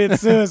gonna commit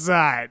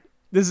suicide."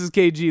 This is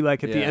KG,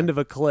 like at the Yeah. end of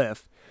a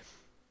cliff.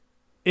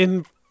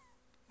 In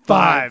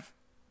 5,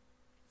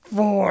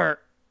 4,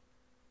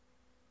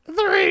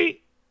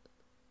 3,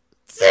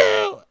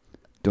 2.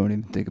 Don't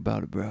even think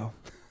about it, bro.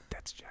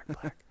 That's Jack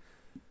Black.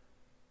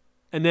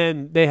 And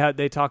then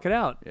they talk it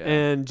out, Yeah.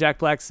 and Jack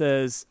Black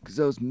says, Because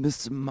I was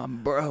missing my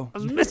bro. "I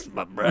was missing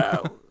my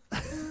bro."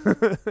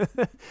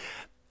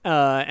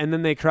 And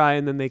then they cry,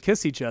 and then they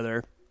kiss each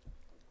other.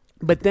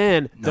 But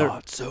then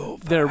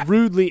they're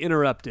rudely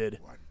interrupted.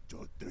 1,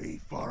 2, 3,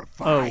 4,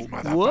 5, Oh,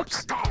 motherfucker.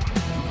 whoops!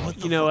 What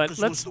the You know fuck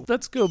what? is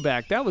Let's go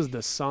back. That was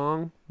the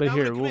song, but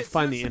here we'll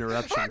find the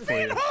interruption for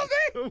you.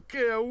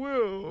 Okay, I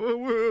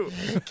will.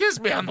 Kiss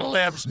me on the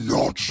lips.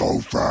 Not so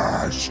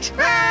fast.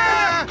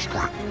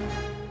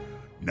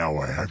 Now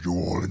I have you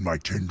all in my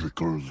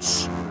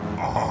tendricles.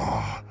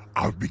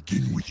 I'll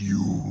begin with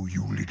you,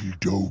 you little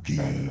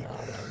doggy.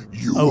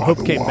 You Oh, are Hope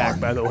the came one back,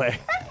 by the way.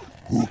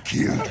 who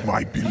killed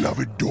my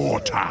beloved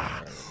daughter,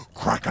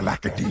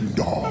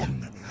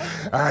 Crack-a-lack-a-ding-dong.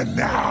 And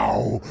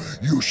now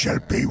you shall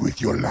pay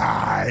with your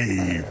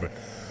life.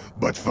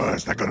 But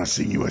first, I'm gonna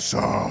sing you a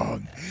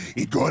song.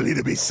 It go a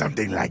little bit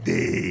something like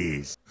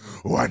this.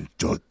 1,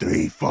 2,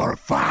 3, 4,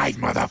 5,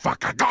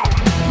 motherfucker, go!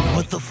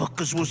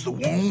 Motherfuckers was the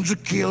ones who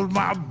killed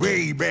my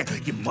baby.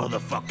 You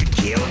motherfucking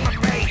killed my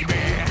baby.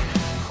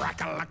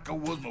 Crack-a-lacka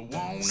was my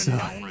one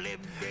and only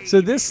baby. So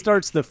this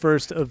starts the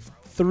first of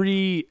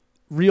 3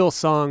 real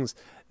songs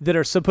that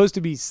are supposed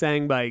to be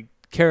sang by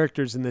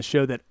characters in the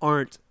show that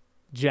aren't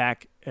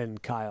Jack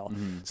and Kyle.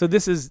 Mm-hmm. So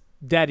this is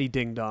Daddy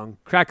Ding Dong,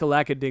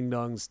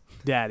 Crack-a-lack-a-ding-dong's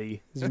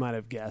daddy, as you might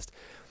have guessed.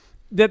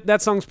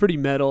 That song's pretty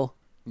metal.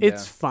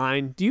 It's Yeah.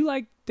 fine. Do you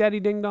like Daddy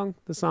Ding Dong,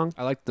 the song?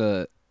 I like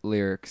the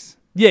lyrics.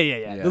 Yeah.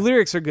 Yeah. The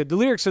lyrics are good. The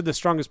lyrics are the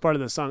strongest part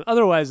of the song.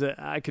 Otherwise,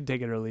 I could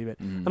take it or leave it.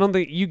 Mm. I don't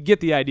think you get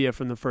the idea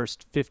from the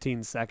first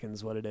 15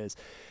 seconds what it is.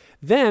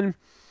 Then,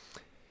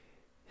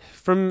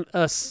 from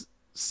a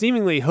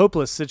seemingly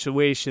hopeless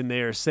situation,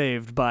 they are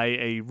saved by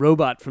a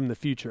robot from the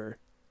future.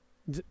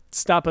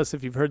 Stop us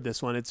if you've heard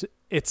this one.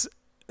 It's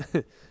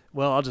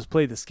well, I'll just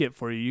play the skit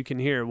for you. You can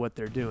hear what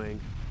they're doing.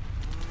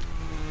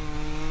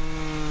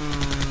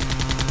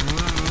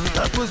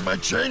 That was my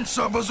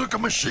chainsaw bazooka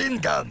machine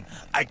gun.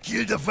 I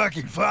killed the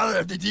fucking father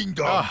of the ding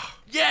dong.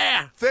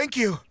 Yeah, thank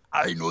you.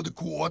 I know the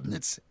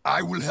coordinates.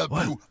 I will help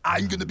you.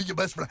 I'm gonna be your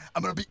best friend.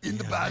 I'm gonna be in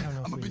the band.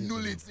 I'm gonna be new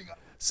lead singer.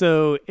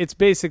 So it's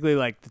basically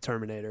like the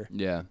Terminator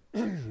Yeah.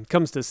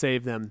 comes to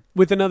save them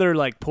with another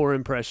like poor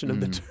impression of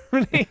the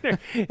Terminator.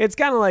 It's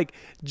kind of like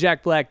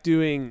Jack Black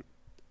doing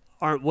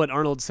what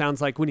Arnold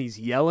sounds like when he's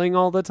yelling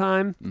all the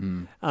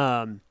time.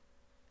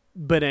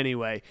 But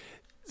anyway,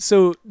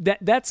 so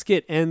that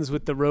skit ends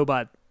with the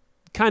robot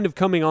kind of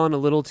coming on a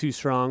little too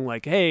strong.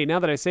 Like, hey, now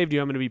that I saved you,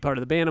 I'm going to be part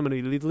of the band. I'm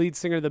going to be the lead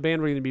singer of the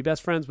band. We're going to be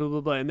best friends, blah,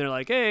 blah, blah. And they're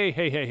like,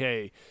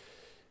 hey.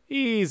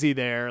 Easy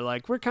there.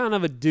 Like, we're kind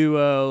of a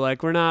duo.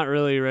 Like, we're not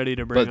really ready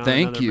to bring But on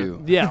thank another you.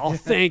 member. Yeah,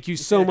 thank you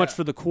so much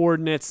for the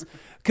coordinates.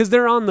 Because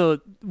they're on the...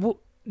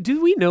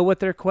 do we know what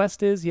their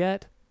quest is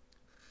yet?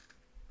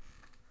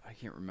 I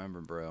can't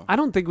remember, bro. I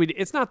don't think we...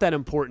 It's not that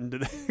important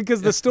to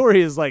because the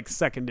story is, like,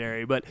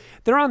 secondary. But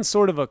they're on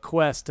sort of a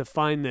quest to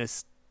find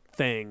this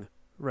thing,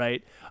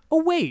 right?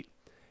 Oh, wait.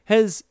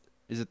 Is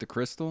it the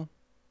crystal?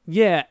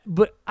 Yeah,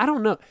 but I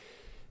don't know.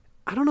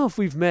 I don't know if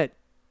we've met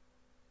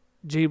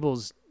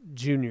Jables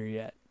Jr.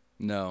 yet.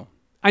 No.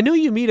 I know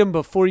you meet him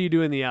before you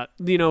do in the out.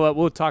 You know what?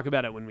 We'll talk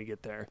about it when we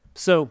get there.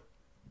 So,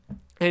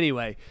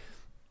 anyway,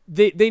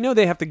 they know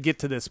they have to get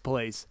to this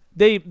place.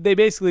 They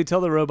basically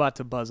tell the robot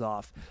to buzz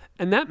off,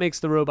 and that makes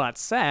the robot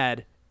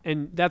sad.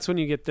 And that's when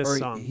you get this Or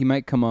song. he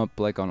might come up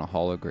like on a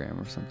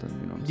hologram or something.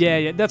 You know what I'm Yeah,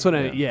 saying? yeah. That's what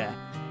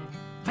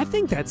I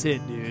think that's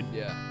it, dude.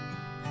 Yeah.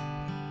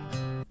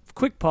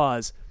 Quick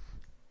pause.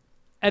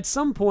 At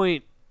some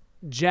point,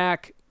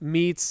 Jack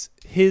meets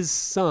his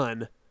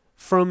son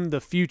from the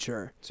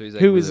future, So he's,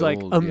 like, who is really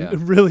like old, yeah.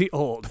 really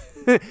old,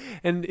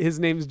 and his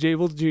name's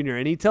Jables Jr.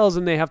 And he tells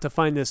him they have to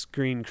find this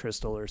green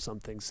crystal or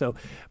something. So,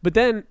 but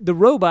then the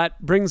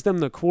robot brings them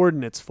the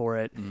coordinates for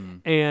it,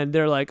 and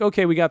they're like,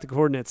 "Okay, we got the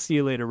coordinates. See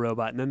you later,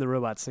 robot." And then the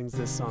robot sings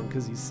this song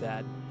because he's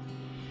sad.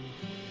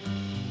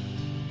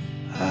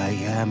 I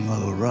am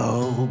a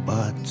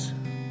robot,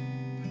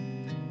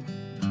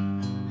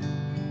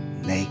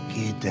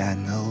 naked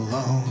and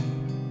alone,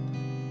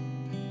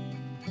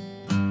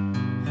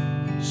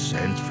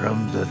 sent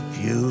from the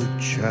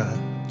future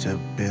to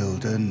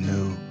build a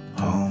new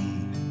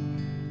home.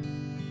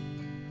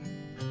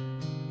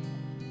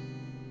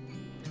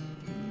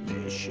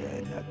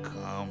 Mission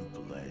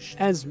accomplished.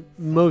 As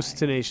most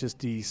Tenacious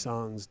D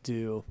songs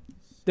do,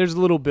 there's a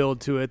little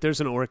build to it. There's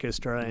an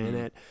orchestra in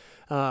it.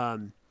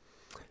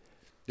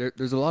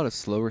 There's a lot of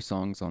slower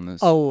songs on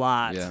this. A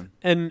lot. Yeah.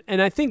 And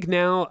I think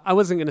now, I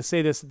wasn't going to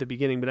say this at the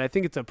beginning, but I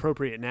think it's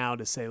appropriate now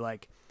to say,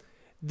 like,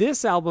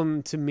 this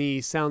album to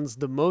me sounds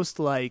the most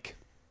like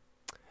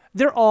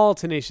they're all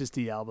Tenacious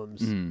D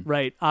albums,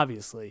 right?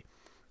 Obviously.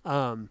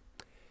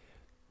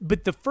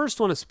 But the first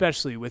one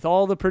especially, with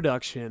all the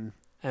production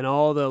and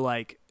all the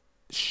like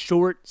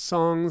short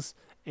songs,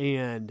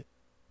 and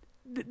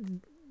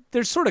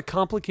there's sort of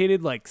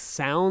complicated like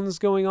sounds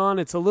going on.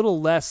 It's a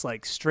little less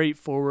like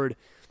straightforward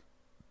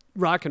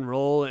rock and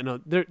roll,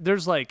 and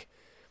there's like,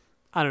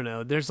 I don't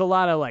know, there's a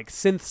lot of like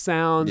synth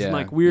sounds and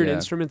like weird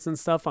instruments and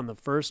stuff on the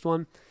first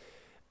one.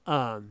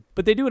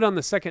 But they do it on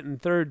the second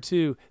and third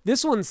too.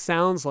 This one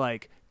sounds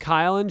like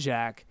Kyle and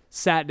Jack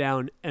sat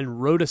down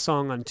and wrote a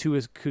song on 2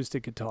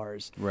 acoustic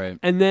guitars. Right.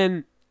 And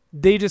then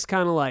they just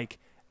kind of like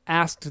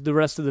asked the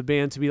rest of the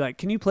band to be like,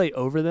 can you play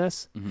over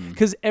this?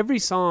 Because every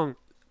song,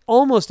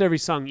 almost every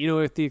song, you know,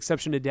 with the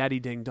exception of Daddy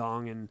Ding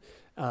Dong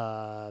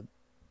and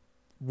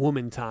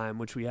Woman Time,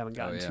 which we haven't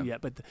gotten to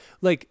yet, but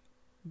like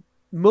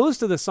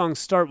most of the songs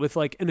start with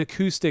like an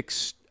acoustic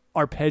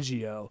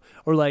arpeggio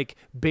or like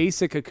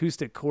basic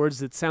acoustic chords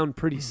that sound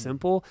pretty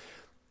simple.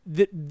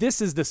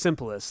 This is the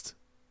simplest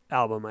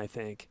album, I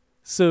think.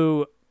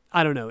 So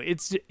I don't know.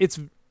 It's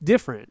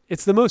different.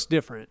 It's the most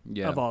different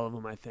of all of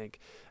them, I think.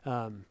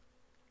 And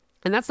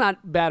that's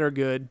not bad or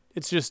good.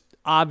 It's just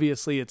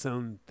obviously its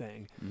own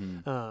thing.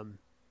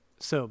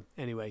 So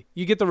anyway,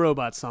 you get the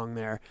robot song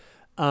there.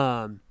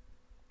 And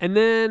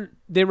then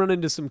they run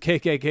into some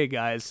KKK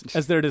guys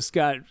as they're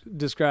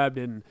described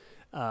in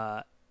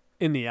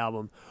the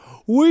album.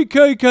 We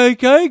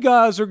KKK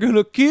guys are going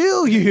to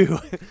kill you.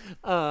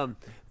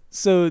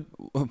 So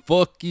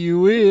fuck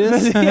you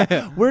is.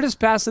 we're just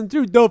passing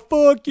through. The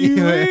fuck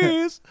you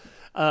is.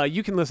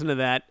 You can listen to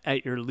that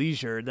at your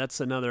leisure. That's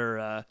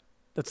another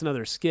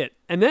skit.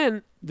 And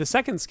then the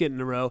second skit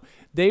in a row,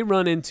 they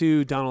run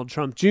into Donald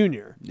Trump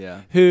Jr.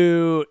 Yeah.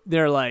 Who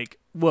they're like,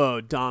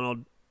 whoa,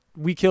 Donald,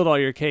 we killed all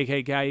your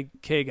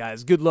KKK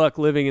guys. Good luck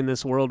living in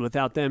this world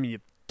without them, you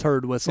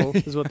turd whistle,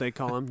 is what they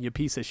call him, you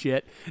piece of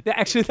shit.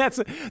 Actually,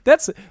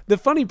 that's the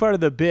funny part of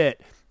the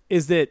bit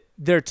is that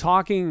they're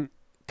talking.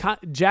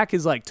 Jack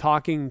is like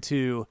talking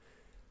to,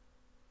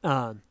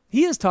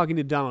 he is talking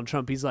to Donald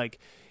Trump. He's like,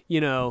 you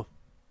know,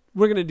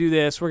 we're going to do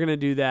this, we're going to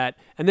do that.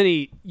 And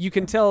then you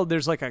can tell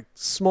there's like a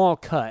small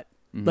cut,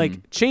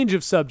 like change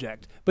of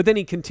subject. But then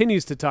he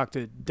continues to talk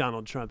to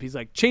Donald Trump. He's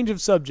like, change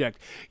of subject.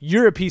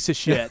 You're a piece of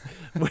shit.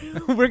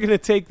 we're going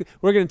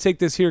to take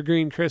this here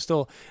green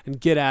crystal and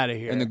get out of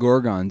here. And the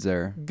Gorgon's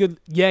there. Good.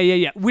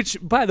 Yeah. Which,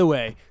 by the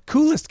way,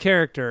 coolest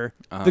character.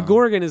 The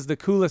Gorgon is the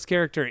coolest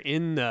character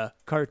in the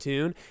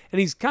cartoon, and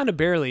he's kind of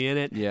barely in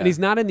it, and he's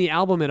not in the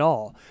album at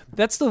all.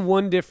 That's the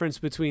one difference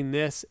between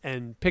this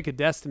and Pick a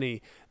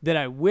Destiny that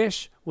I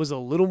wish was a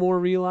little more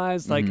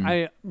realized. Like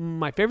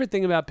my favorite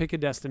thing about Pick a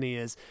Destiny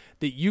is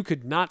that you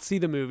could not see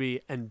the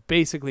movie and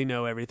basically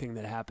know everything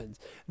that happens.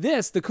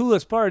 This, the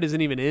coolest part, isn't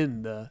even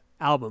in the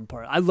album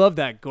part. I love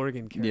that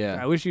Gorgon character.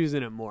 Yeah. I wish he was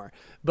in it more.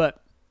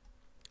 But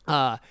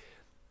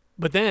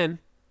then,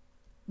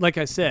 like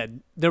I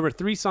said, there were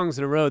 3 songs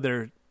in a row that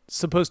are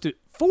supposed to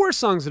 4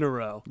 songs in a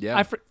row.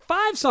 Yeah.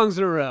 5 songs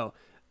in a row.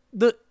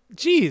 That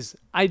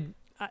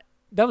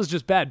was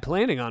just bad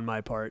planning on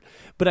my part.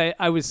 But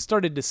I was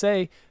started to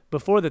say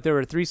before that there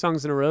were 3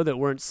 songs in a row that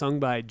weren't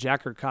sung by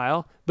Jack or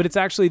Kyle, but it's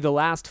actually the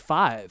last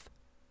 5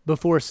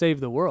 before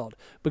Save the World,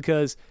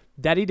 because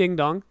Daddy Ding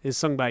Dong is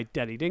sung by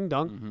Daddy Ding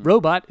Dong,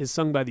 Robot is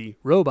sung by the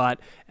Robot,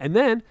 and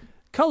then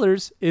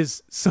Colors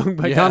is sung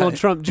by Donald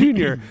Trump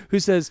Jr., who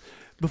says,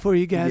 before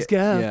you guys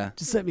go,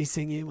 just let me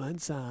sing you one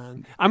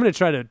song. I'm going to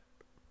try to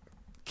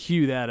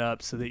cue that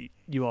up so that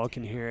you all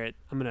can hear it.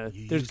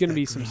 There's going to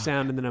be some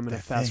sound, and then I'm going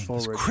to fast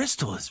forward. This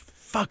crystal is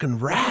fucking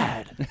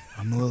rad.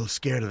 I'm a little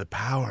scared of the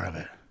power of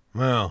it.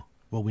 Well,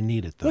 we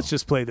need it though. Let's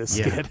just play this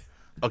skit.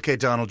 Okay,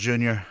 Donald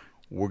Jr.,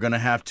 we're gonna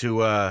have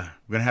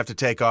to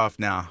take off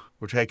now.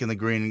 We're taking the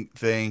green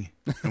thing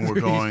and we're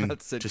going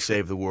to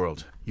save the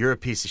world. You're a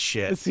piece of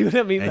shit. See what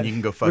I mean? And you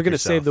can go fuck yourself. We're gonna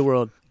save the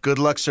world. Good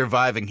luck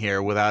surviving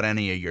here without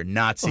any of your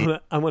Nazi.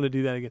 I want to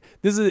do that again.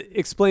 This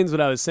explains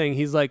what I was saying.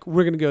 He's like,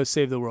 we're gonna go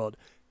save the world.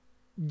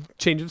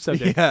 Change of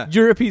subject.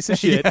 You're a piece of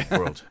shit.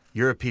 World.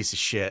 You're a piece of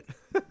shit,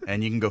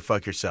 and you can go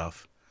fuck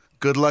yourself.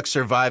 Good luck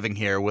surviving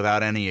here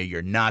without any of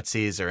your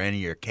Nazis or any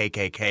of your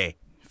KKK.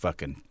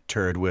 Fucking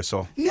turd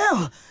whistle.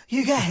 No,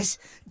 you guys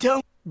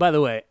don't. By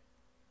the way,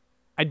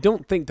 I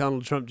don't think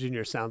Donald Trump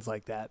Jr. sounds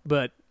like that,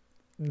 but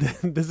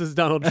this is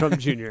Donald Trump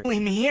Jr.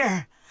 Leave me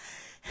here.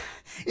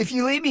 If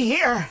you leave me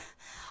here,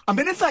 I'm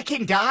gonna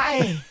fucking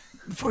die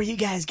before you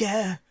guys go.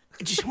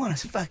 I just want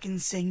to fucking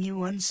sing you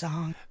one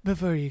song.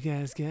 Before you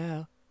guys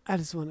go, I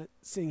just want to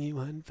sing you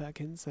one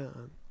fucking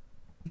song.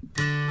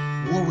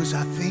 What was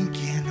I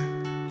thinking?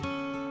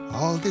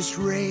 All this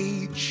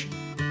rage,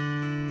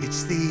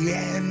 it's the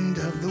end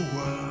of the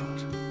world.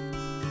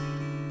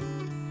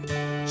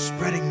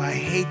 Spreading my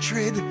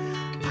hatred,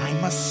 I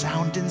must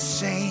sound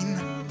insane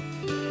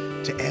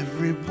to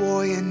every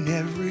boy and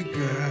every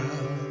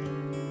girl.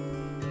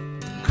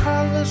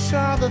 Colors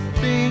are the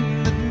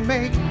thing that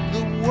make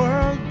the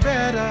world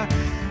better.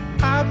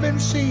 I've been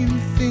seeing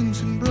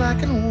things in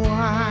black and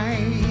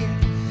white.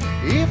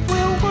 If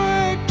we'll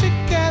work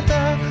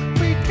together,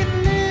 we can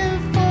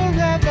live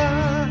forever.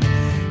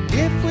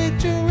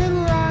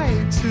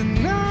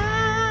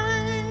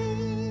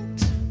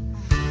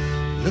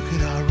 Look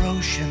at our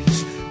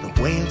oceans, the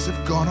whales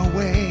have gone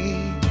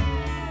away.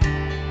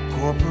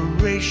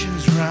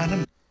 Corporations run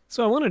 'em.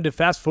 So I wanted to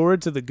fast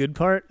forward to the good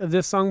part of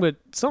this song, but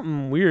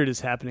something weird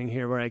is happening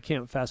here where I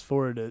can't fast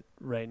forward it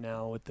right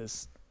now with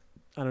this.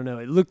 I don't know.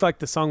 It looked like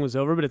the song was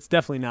over, but it's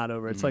definitely not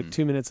over. It's like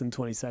 2 minutes and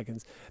 20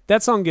 seconds.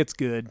 That song gets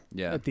good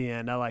at the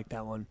end. I like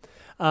that one.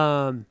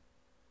 And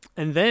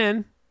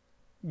then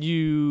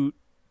you...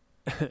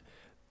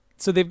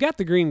 So they've got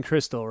the green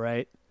crystal,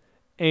 right?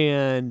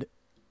 And...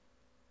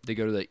 They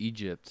go to the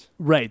Egypt.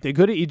 Right. They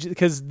go to Egypt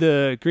because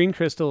the green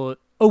crystal...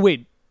 Oh,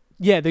 wait.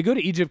 Yeah, they go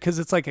to Egypt because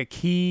it's like a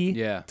key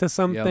to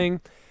something.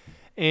 Yep.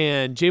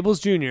 And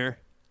Jables Jr.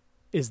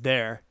 is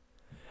there.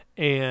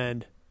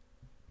 And,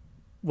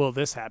 well,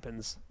 this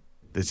happens.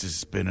 This is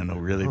spinning a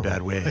really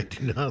bad way. I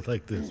do not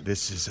like this.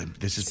 This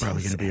is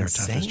probably going to be our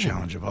toughest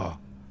challenge of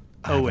all.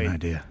 I have an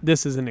idea.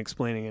 This isn't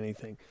explaining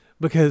anything.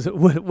 Because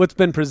what's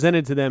been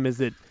presented to them is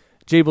that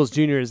Jables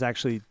Jr. is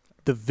actually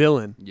the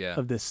villain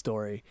of this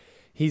story.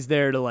 He's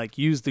there to, like,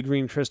 use the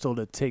green crystal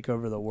to take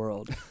over the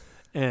world.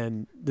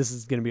 And this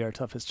is going to be our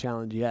toughest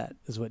challenge yet,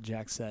 is what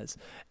Jack says.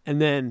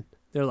 And then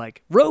they're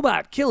like,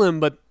 robot, kill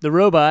him. But the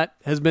robot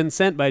has been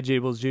sent by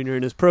Jables Jr.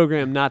 and is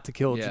programmed not to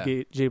kill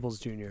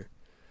Jables Jr.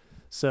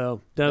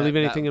 So did I leave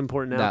anything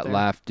important out there? That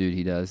laugh, dude,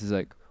 he does. He's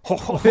like,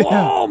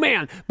 oh,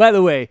 man. By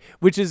the way,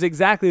 which is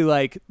exactly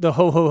like the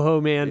ho, ho, ho,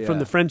 man from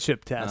the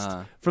Friendship Test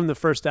from the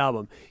first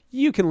album.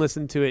 You can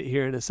listen to it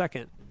here in a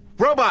second.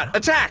 Robot,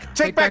 attack!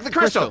 Take back the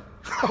crystal!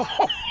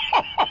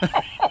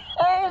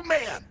 Oh,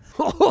 man!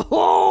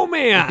 Oh,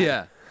 man.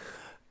 Yeah.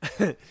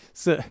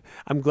 So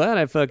I'm glad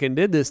I fucking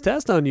did this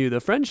test on you, the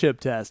friendship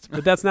test.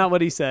 But that's not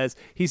what he says.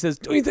 He says,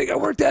 don't you think I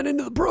worked that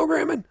into the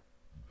programming?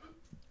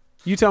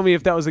 You tell me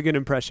if that was a good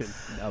impression.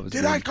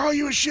 Did I call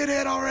you a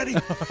shithead already?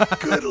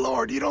 Good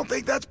Lord, you don't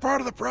think that's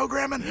part of the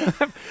programming?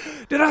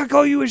 Did I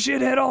call you a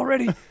shithead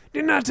already?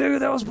 Didn't I tell you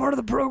that was part of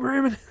the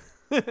programming?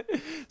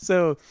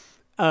 So,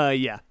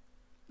 the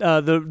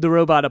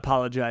robot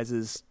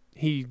apologizes.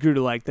 He grew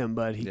to like them,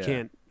 but he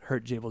can't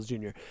hurt Jables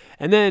Jr.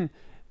 And then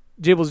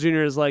Jables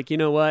Jr. is like, you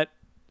know what?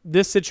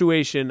 This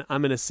situation,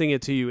 I'm going to sing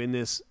it to you in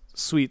this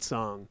sweet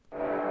song.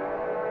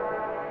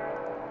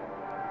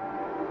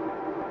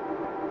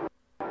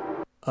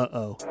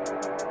 Uh-oh.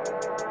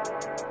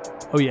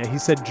 Oh, yeah, he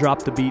said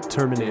drop the beat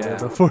Terminator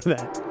before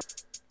that.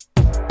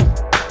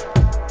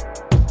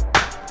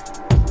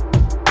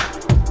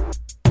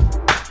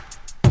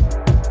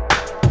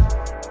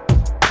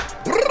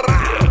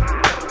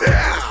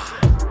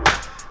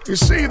 You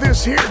see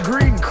this here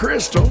green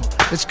crystal?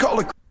 It's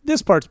called a...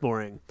 This part's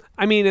boring.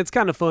 I mean, it's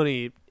kind of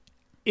funny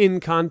in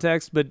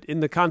context, but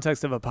in the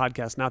context of a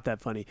podcast, not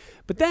that funny.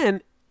 But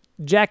then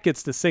Jack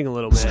gets to sing a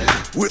little bit.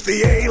 With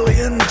the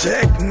alien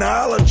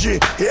technology,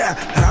 yeah,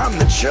 I'm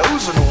the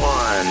chosen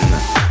one.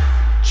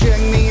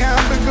 Check me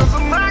out because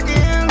I'm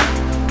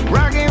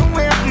rocking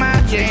with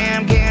my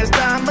jam. Can't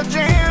stop my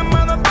jam,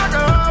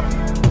 motherfucker.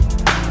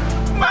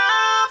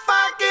 My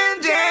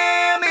fucking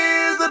jam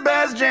is the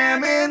best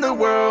jam in the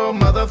world,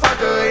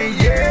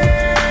 motherfucker, yeah.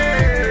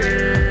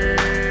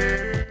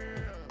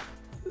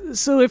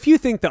 So if you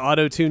think the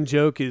auto-tune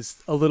joke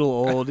is a little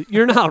old,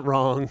 you're not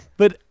wrong,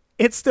 but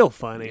it's still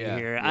funny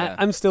here. Yeah,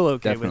 I'm still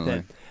okay with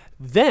it.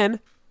 Then,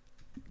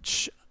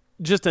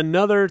 just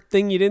another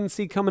thing you didn't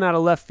see coming out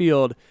of left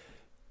field,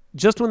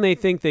 just when they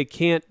think they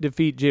can't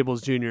defeat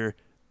Jables Jr.,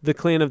 the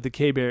clan of the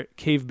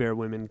Cave Bear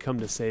women come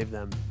to save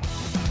them.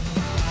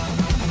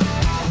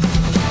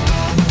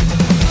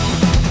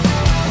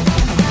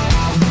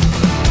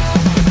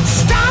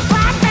 Stop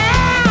right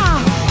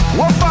now!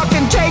 We're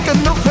fucking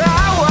taking the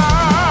power!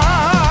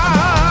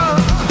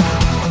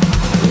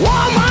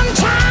 One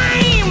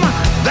time!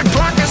 The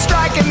clock is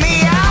striking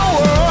the hour!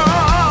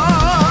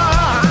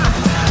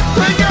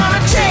 We're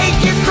gonna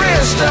take your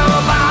crystal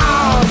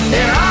ball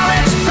in all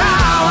its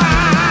power!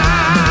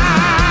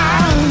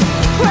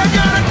 We're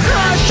gonna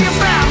crush your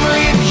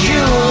family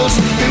jewels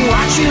and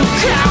watch you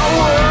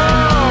cower!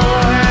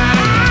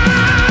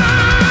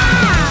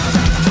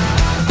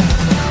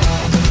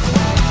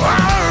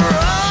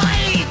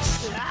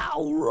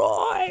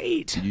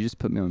 Did you just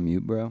put me on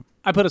mute, bro?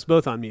 I put us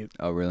both on mute.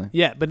 Oh, really?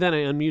 Yeah, but then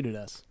I unmuted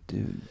us.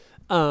 Dude.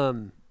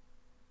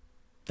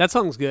 That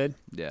song's good.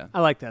 Yeah. I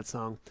like that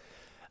song.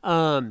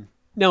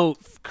 Now,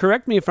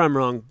 correct me if I'm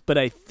wrong, but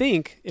I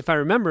think, if I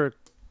remember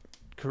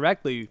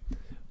correctly,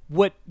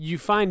 what you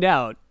find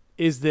out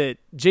is that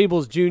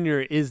Jables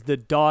Jr. is the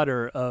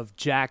daughter of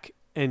Jack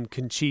and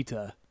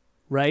Conchita,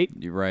 right?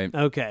 You're right.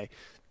 Okay.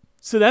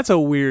 So that's a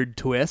weird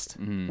twist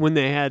when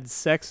they had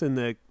sex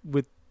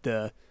with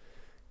the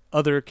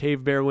other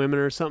cave bear women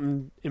or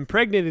something,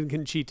 impregnated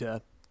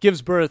Conchita,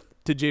 gives birth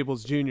to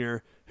Jables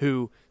Jr.,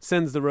 who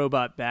sends the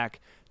robot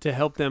back to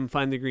help them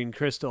find the green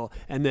crystal,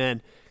 and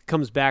then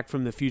comes back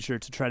from the future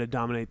to try to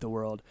dominate the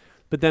world.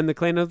 But then the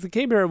clan of the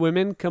cave bear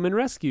women come and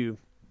rescue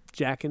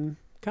Jack and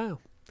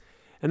Kyle.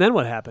 And then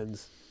what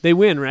happens? They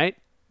win, right?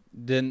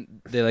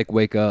 Then they like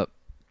wake up.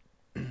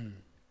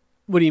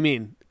 What do you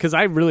mean? Because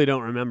I really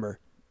don't remember.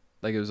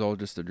 Like it was all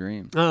just a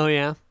dream. Oh,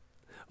 yeah.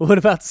 What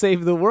about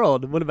Save the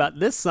World? What about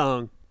this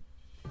song?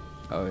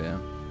 Oh yeah.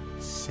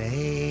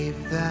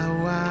 Save the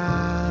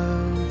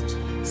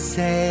world,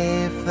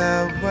 save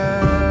the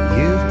world.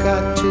 You've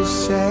got to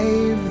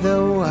save the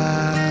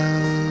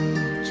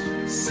world,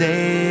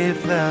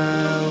 save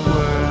the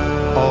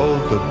world. All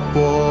the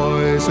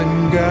boys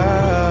and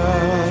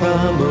girls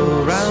from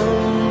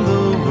around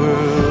the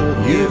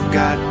world. You've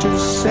got to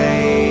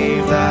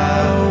save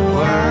the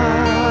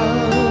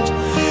world,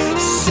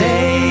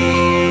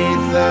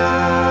 save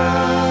the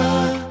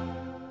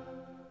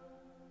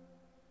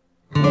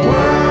Keep it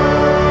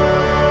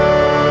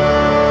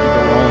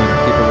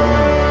rolling.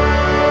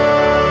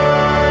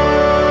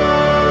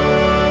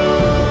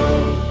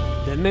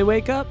 Then they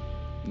wake up?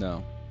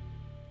 No.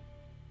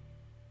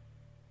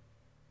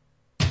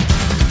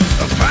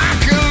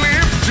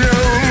 Apocalypto,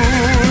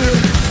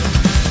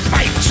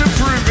 fight to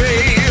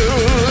prevail.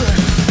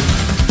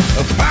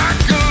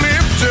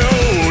 Apocalypto,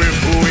 if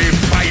we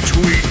fight,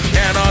 we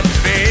cannot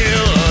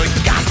fail.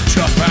 Got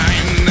to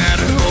find that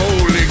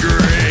holy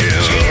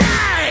grail.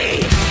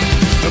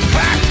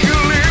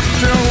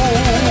 Apocalypto,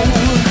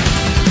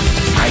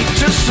 fight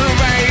to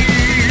survive.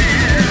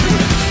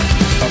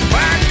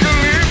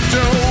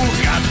 Apocalypto,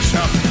 got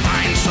to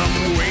find some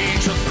way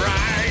to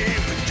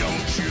thrive.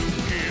 Don't you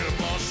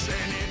give us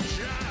any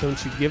jive. Don't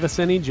you give us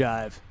any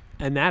jive.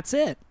 And that's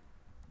it.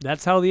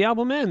 That's how the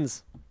album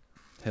ends.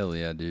 Hell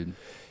yeah, dude.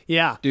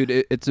 Yeah.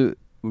 Dude,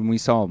 when we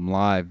saw them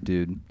live,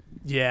 dude,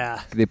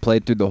 Yeah. they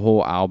played through the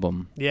whole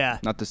album. Yeah.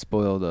 Not to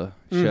spoil the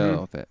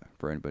show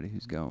for anybody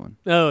who's going.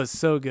 That was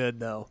so good,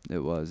 though. It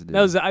was, dude.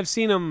 I've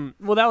seen them.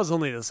 Well, that was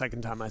only the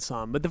second time I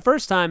saw them. But the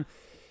first time,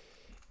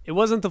 it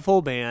wasn't the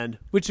full band,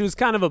 which was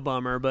kind of a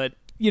bummer, but,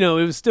 it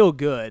was still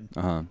good.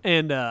 Uh-huh.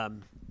 And,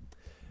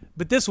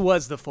 but this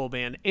was the full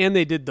band, and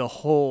they did the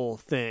whole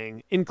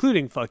thing,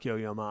 including Fuck Yo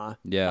Yo Ma.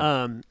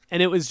 Yeah.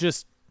 And it was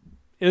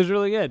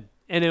really good.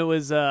 And it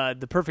was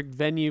the perfect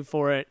venue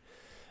for it.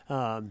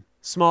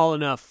 Small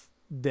enough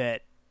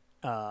that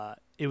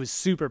it was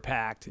super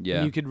packed. Yeah.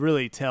 And you could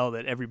really tell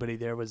that everybody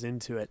there was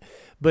into it,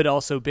 but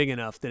also big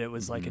enough that it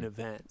was like an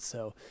event.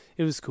 So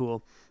it was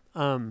cool.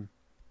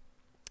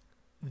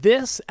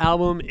 This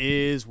album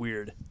is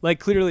weird.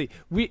 Like, clearly,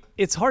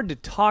 it's hard to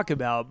talk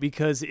about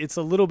because it's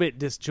a little bit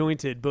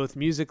disjointed, both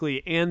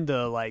musically and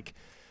the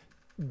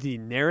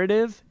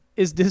narrative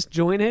is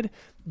disjointed,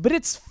 but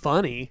it's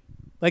funny.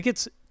 Like,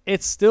 it's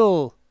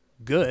still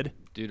good.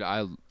 Dude,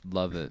 I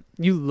love it.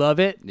 You love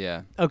it?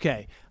 Yeah.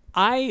 Okay.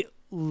 I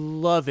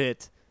love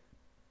it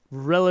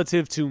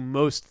relative to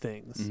most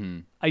things. Mm-hmm.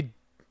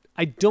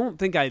 I don't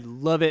think I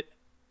love it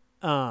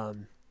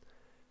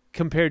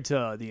compared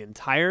to the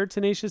entire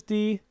Tenacious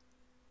D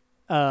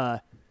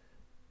canon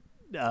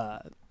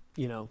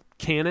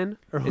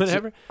or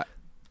whatever.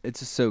 It's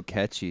just so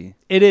catchy.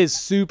 It is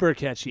super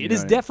catchy. You It know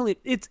is what I mean? definitely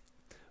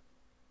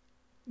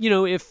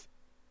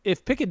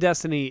if Pick a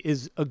Destiny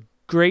is a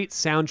great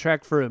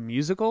soundtrack for a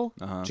musical,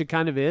 which it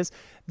kind of is,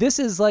 this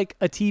is like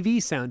a TV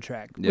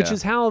soundtrack, which Yeah.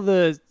 is how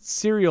the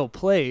serial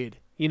played,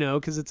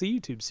 because it's a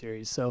YouTube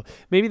series. So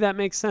maybe that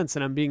makes sense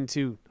and I'm being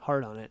too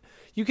hard on it.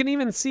 You can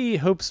even see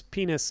Hope's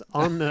penis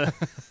on the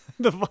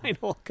the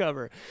vinyl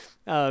cover.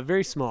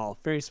 Very small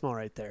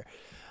right there.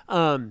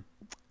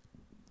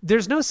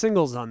 There's no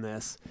singles on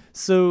this,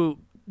 so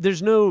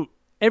there's no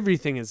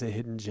everything is a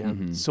hidden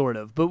gem, sort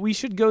of. But we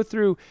should go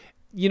through,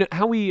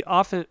 how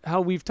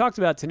we've talked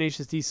about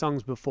Tenacious D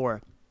songs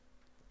before.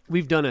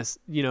 We've done a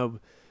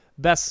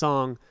best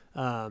song,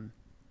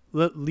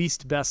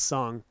 least best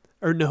song,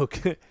 or no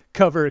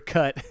cover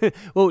cut.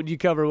 What would you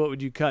cover? What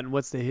would you cut? And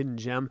what's the hidden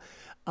gem?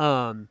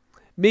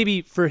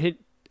 Maybe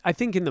I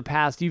think in the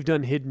past you've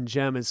done hidden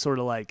gem as sort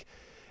of like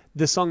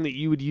the song that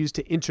you would use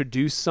to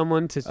introduce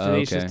someone to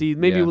Tenacious D.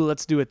 Maybe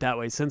let's do it that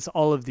way, since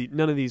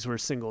none of these were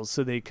singles,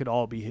 so they could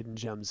all be hidden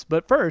gems.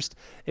 But first,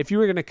 if you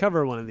were going to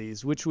cover one of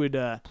these, which would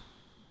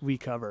we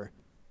cover?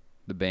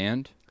 The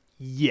band?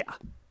 Yeah.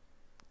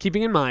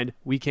 Keeping in mind,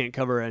 we can't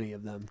cover any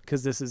of them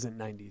because this isn't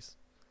 90s.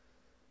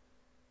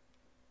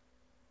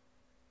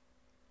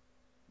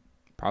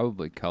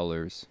 Probably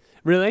Colors.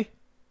 Really?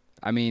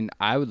 I mean,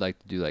 I would like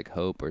to do like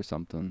Hope or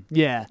something.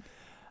 Yeah.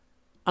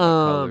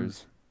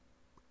 Colors.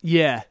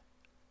 Yeah.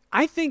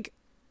 I think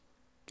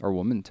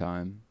Woman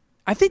Time.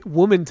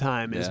 Woman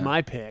Time is Yeah.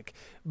 my pick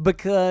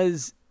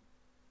because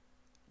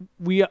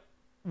we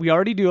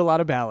already do a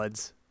lot of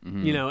ballads,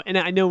 and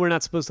I know we're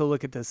not supposed to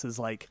look at this as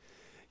like,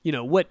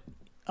 what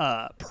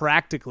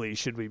practically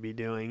should we be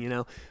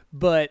doing,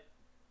 but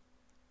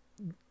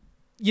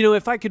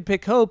if I could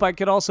pick Hope, I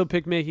could also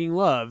pick Making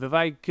Love. If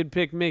I could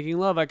pick Making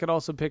Love, I could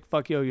also pick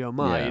Fuck Yo Yo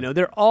Ma. Yeah.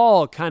 They're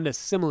all kind of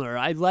similar.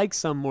 I like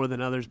some more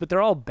than others, but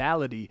they're all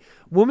ballady.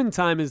 Woman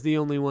Time is the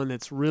only one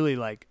that's really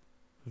like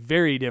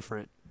very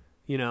different,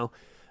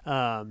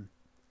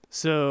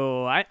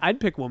 So I'd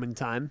pick Woman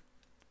Time,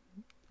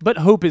 but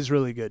Hope is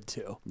really good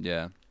too.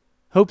 Yeah.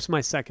 Hope's my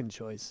second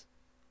choice.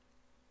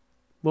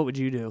 What would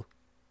you do?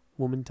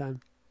 Woman Time?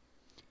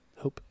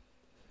 Hope?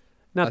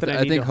 Not that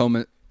I need think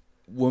to...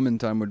 Woman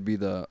Time would be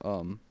the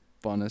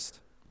funnest.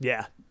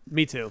 Yeah,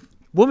 me too.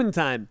 Woman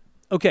Time.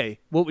 Okay,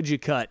 what would you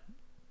cut?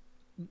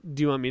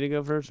 Do you want me to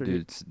go first? Or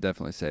Dude, it's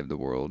definitely Save the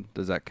World.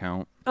 Does that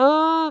count?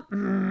 Yeah,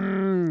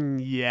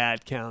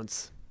 it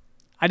counts.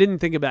 I didn't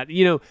think about it.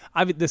 You know,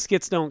 the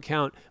skits don't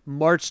count.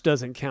 March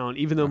doesn't count,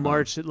 even though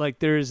March, like,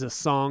 there is a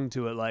song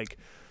to it, like,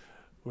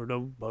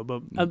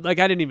 like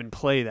I didn't even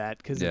play that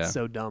because it's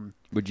so dumb.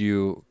 Would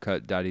you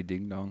cut Daddy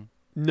Ding Dong?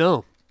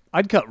 No,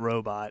 I'd cut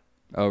Robot.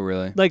 Oh,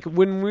 really? Like,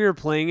 when we were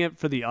playing it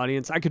for the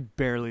audience, I could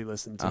barely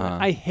listen to it.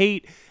 I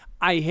hate.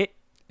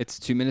 It's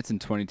 2 minutes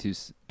and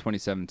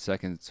 27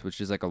 seconds,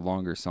 which is like a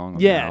longer song on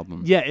the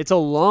album. Yeah, it's a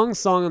long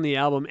song on the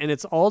album, and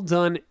it's all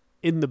done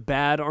in the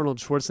bad Arnold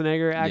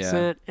Schwarzenegger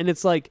accent. And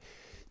it's like,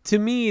 to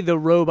me, the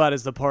robot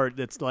is the part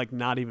that's like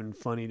not even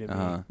funny to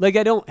me. Like,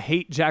 I don't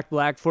hate Jack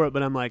Black for it,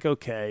 but I'm like,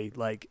 okay,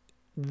 like,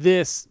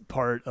 this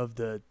part of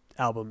the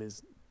album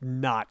is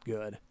not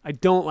good. I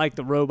don't like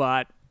the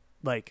robot,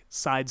 like,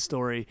 side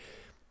story.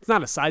 It's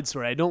not a side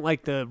story. I don't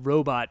like the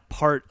robot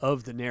part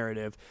of the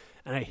narrative,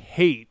 and I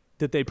hate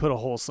that they put a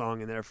whole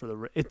song in there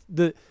for I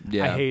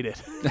hate it.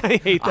 I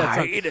hate that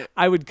song. I hate it.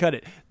 I would cut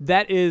it.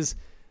 That is,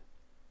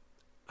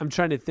 I'm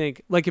trying to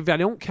think, like, if I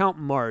don't count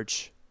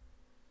March,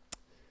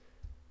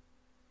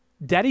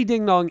 Daddy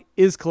Ding Dong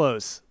is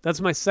close.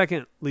 That's my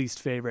second least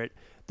favorite.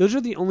 Those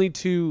are the only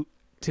two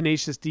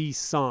Tenacious D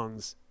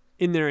songs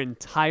in their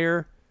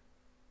entire,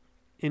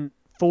 in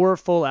 4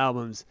 full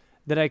albums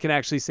that I could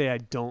actually say I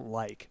don't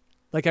like.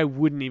 Like, I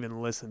wouldn't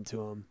even listen to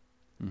them.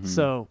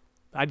 So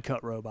I'd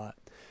cut Robot.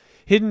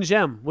 Hidden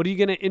Gem, what are you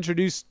going to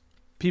introduce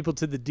people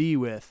to the D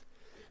with?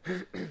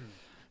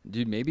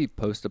 Dude, maybe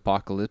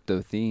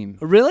Post-Apocalypto Theme.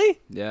 Really?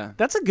 Yeah.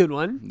 That's a good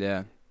one.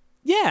 Yeah.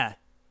 Yeah,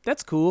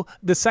 that's cool.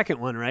 The second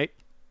one, right?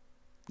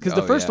 Because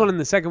the first one and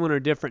the second one are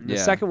different. And the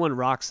second one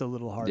rocks a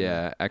little harder.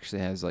 Yeah,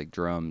 actually has like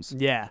drums.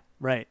 Yeah,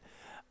 right.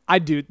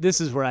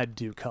 This is where I'd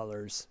do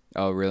colors.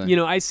 Oh, really? You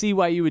know, I see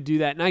why you would do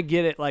that, and I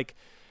get it. Like,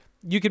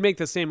 you could make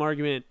the same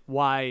argument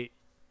why,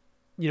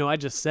 you know, I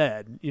just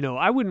said, you know,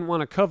 I wouldn't want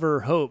to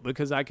cover Hope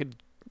because I could,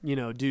 you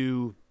know,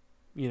 do,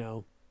 you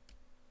know,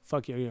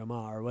 Fuck Yo-Yo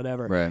Ma or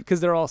whatever. Right. Because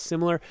they're all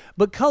similar.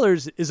 But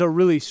Colors is a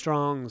really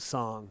strong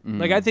song.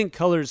 Like, I think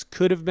Colors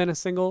could have been a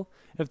single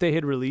if they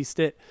had released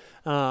it.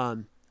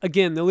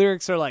 Again, the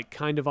lyrics are, like,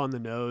 kind of on the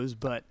nose,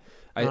 but...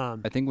 I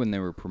think when they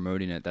were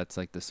promoting it, that's,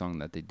 like, the song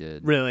that they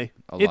did. Really?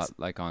 A lot,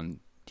 like,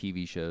 on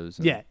TV shows.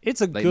 And yeah,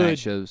 it's a late night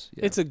shows.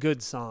 Yeah. It's a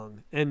good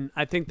song. And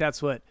I think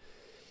that's what...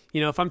 You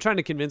know, if I'm trying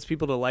to convince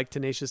people to like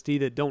Tenacious D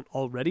that don't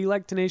already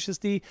like Tenacious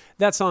D,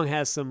 that song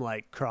has some,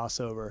 like,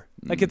 crossover.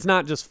 Like, it's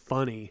not just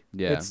funny.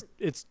 Yeah.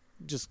 It's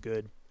just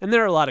good. And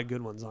there are a lot of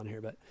good ones on here,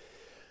 but...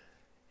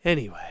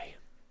 Anyway,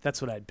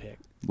 that's what I'd pick.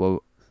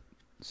 Well,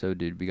 so,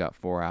 dude, we got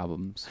 4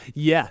 albums.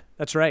 Yeah,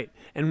 that's right.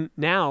 And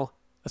now,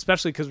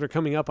 especially because we're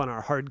coming up on our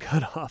hard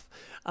cutoff,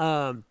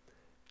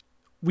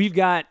 we've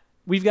got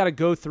to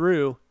go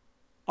through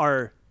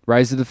our...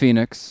 Rise of the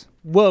Phoenix.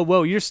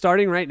 Whoa, you're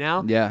starting right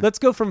now? Yeah. Let's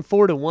go from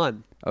 4 to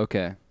 1.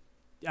 Okay.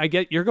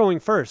 You're going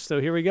first,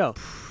 so here we go.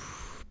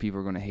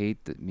 People are going to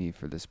hate me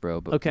for this, bro,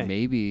 but okay.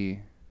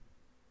 Maybe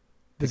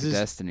this is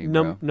Destiny,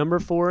 bro. Number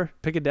 4,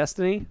 Pick a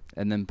Destiny.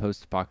 And then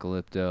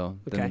Post-Apocalypto,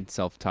 then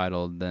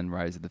Self-Titled, then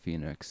Rise of the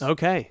Phoenix.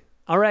 Okay.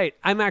 All right.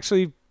 I'm a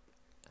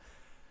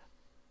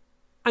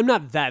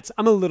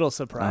little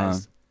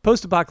surprised.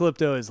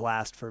 Post-Apocalypto is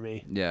last for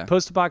me. Yeah.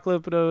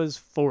 Post-Apocalypto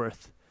is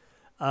 4th.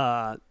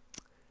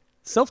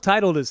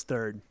 Self-Titled is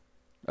 3rd.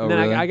 Oh, and then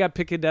really? I got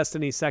Pick a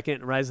Destiny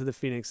 2nd. Rise of the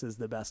Phoenix is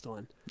the best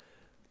one.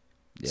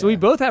 Yeah. So we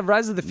both have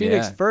Rise of the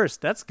Phoenix Yeah.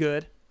 first. That's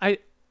good. I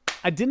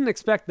didn't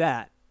expect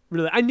that.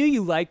 Really, I knew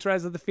you liked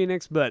Rise of the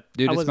Phoenix, but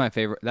dude, it's my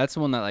favorite. That's the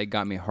one that like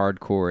got me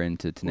hardcore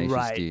into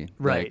Tenacious D.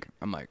 Right. Like,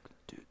 I'm like,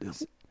 dude,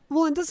 this.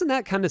 Well, and doesn't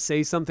that kind of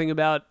say something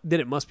about that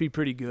it must be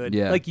pretty good?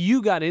 Yeah. Like,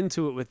 you got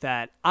into it with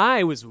that.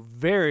 I was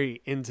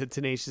very into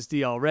Tenacious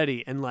D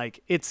already, and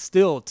like, it's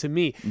still to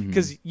me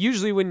because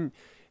usually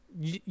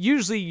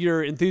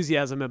your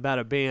enthusiasm about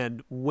a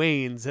band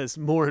wanes as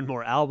more and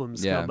more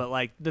albums come, but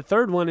like the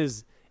 3rd one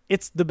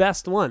it's the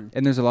best one.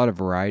 And there's a lot of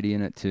variety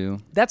in it too.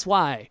 That's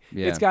why.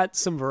 Yeah. It's got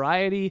some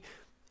variety.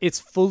 It's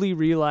fully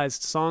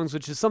realized songs,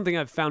 which is something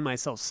I've found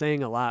myself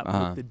saying a lot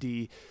with the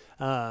D.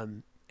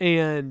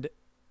 And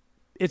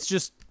it's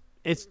just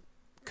it's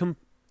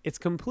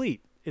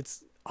complete.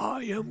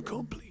 I am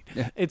complete.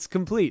 Yeah. It's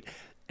complete.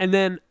 And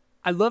then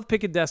I love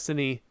Pick a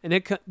Destiny,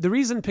 and the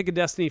reason Pick a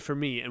Destiny for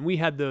me, and we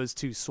had those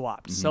two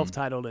swapped,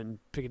 Self-Titled and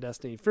Pick a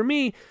Destiny. For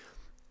me,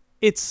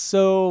 it's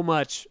so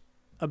much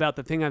about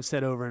the thing I've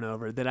said over and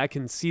over that I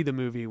can see the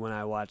movie when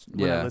I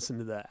listen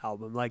to the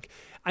album. Like,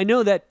 I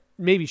know that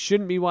maybe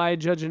shouldn't be why I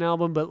judge an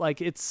album, but like,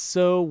 it's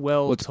so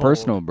well it's told.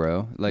 personal,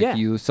 bro. Like,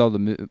 you saw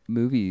the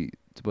movie,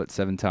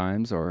 7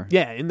 times or?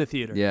 Yeah, in the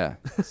theater. Yeah.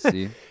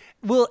 See?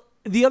 Well,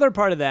 the other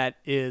part of that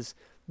is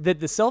that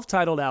the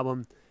Self-Titled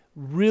album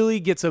really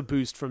gets a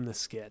boost from the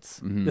skits.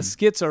 The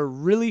skits are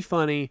really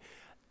funny.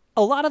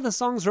 A lot of the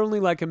songs are only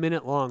like a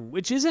minute long,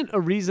 which isn't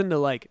a reason to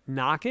like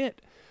knock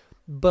it,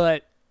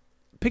 but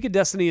Pick a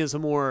Destiny is a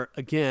more,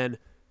 again,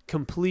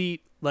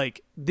 complete,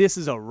 like, this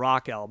is a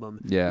rock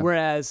album. Yeah.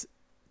 Whereas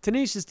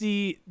Tenacious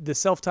D, the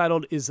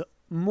self-titled, is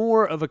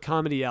more of a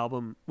comedy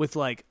album with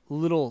like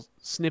little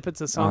snippets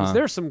of songs. Uh-huh.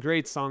 There's some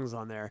great songs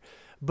on there,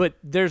 but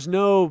there's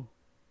no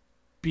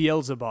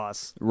Beelzebub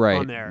Right,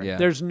 on there. yeah.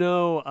 There's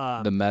no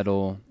The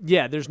metal.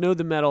 yeah, there's no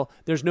The Metal.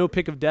 There's no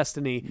Pick of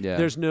Destiny. Yeah.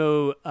 There's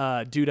no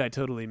Dude, I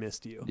Totally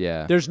Missed You.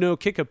 Yeah. There's no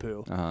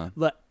Kickapoo.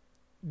 Uh-huh.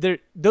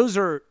 Those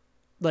are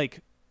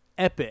like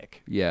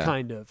epic, Yeah.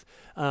 kind of.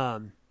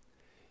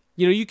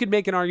 You could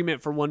make an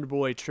argument for Wonder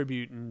Boy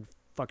Tribute and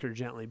Fuck Her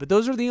Gently, but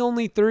those are the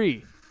only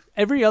three.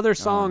 Every other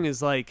song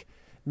is like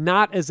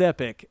not as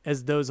epic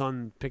as those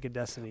on Pick of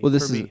Destiny. Well,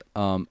 this for is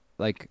me.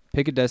 like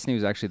Pick of Destiny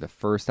was actually the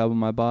first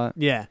album I bought.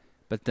 Yeah,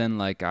 But then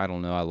like I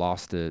don't know, I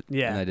lost it.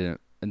 Yeah. And I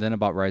didn't. And then I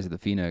bought Rise of the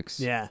Phoenix.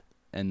 yeah,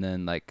 And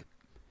then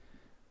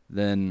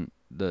then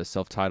the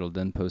self-titled,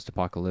 then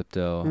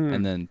Post-Apocalypto,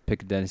 and then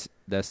Pick of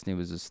Destiny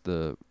was just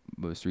the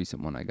most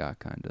recent one I got,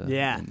 kind of.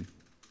 Yeah.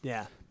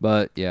 yeah.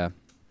 But yeah.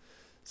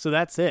 So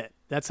that's it.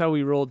 That's how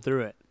we rolled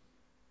through it.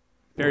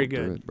 Very Rolled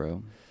through good. it,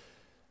 bro.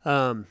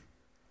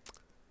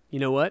 You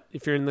know what?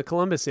 If you're in the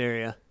Columbus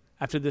area,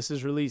 after this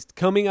is released,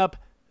 coming up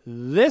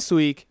this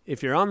week,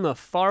 if you're on the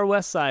far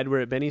west side,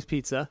 we're at Benny's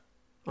Pizza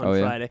on Oh,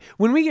 yeah? Friday.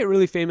 When we get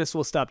really famous,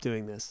 we'll stop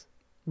doing this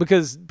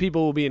because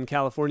people will be in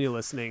California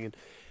listening and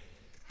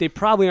they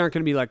probably aren't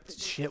going to be like,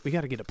 shit, we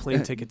got to get a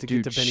plane ticket to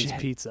get Dude, to Benny's shit.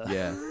 Pizza.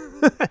 Yeah.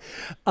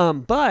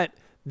 But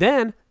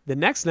then the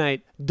next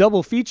night,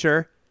 double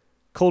feature,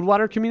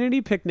 Coldwater Community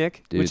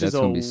Picnic, Dude, which that's is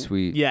gonna be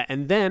sweet. Yeah,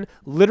 and then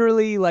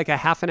literally like a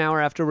half an hour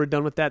after we're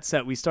done with that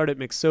set, we start at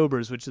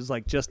McSober's, which is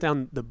like just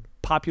down the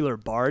popular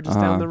bar just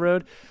down the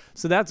road.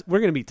 So we're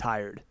gonna be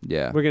tired.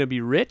 Yeah. We're gonna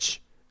be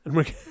rich, and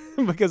we're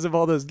because of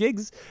all those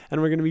gigs, and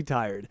we're gonna be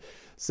tired.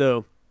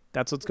 So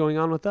that's what's going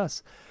on with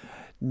us.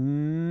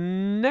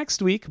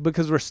 Next week,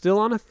 because we're still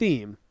on a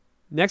theme.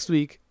 Next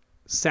week,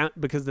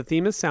 because the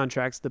theme is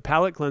soundtracks, the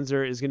palate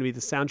cleanser is going to be the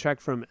soundtrack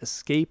from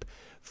Escape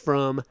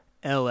from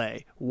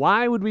L.A.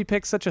 Why would we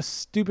pick such a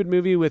stupid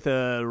movie with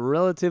a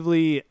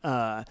relatively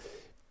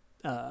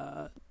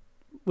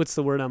what's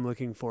the word I'm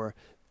looking for?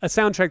 A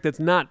soundtrack that's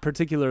not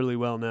particularly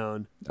well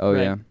known. Oh,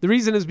 right? yeah. The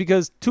reason is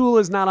because Tool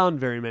is not on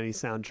very many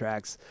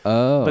soundtracks.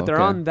 Oh, But they're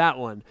okay. on that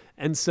one.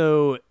 And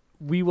so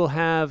we will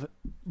have,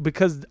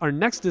 because our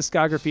next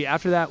discography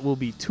after that will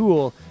be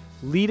Tool,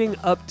 leading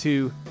up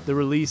to the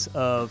release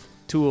of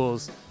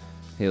Tool's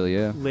Hell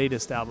yeah.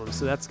 latest album.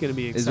 So that's going to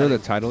be exciting. Is there the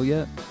title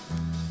yet?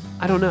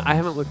 I don't know. I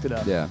haven't looked it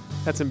up. Yeah.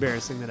 That's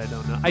embarrassing that I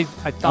don't know. I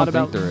I thought don't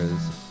about think there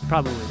is.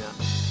 probably not.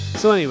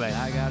 So anyway,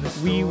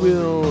 we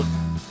will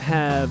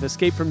have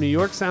Escape from New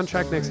York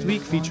soundtrack next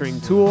week featuring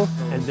Tool,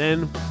 and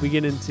then we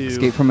get into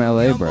Escape from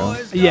LA, bro.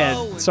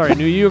 Yeah, sorry,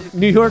 New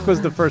York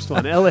was the first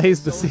one.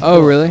 LA's the sequel.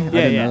 Oh, really? I Yeah,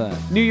 didn't yeah. know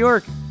that. New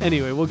York.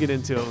 Anyway, we'll get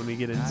into it when we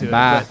get into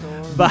Bye.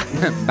 it. But-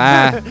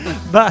 Bye.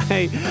 Bye.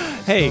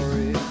 Hey,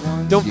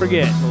 don't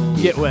forget,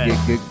 get wet.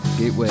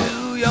 Get wet.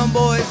 Two young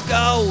boys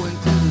going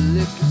to the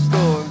liquor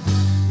store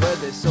where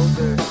they sold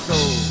their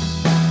souls.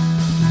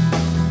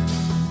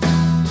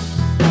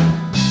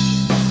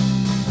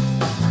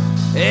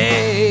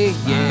 Hey,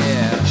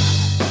 yeah.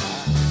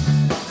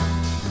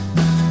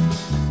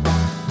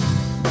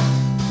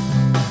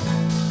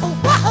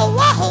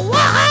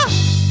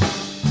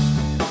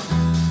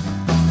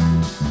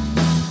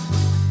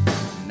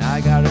 And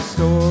I got a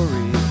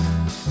story.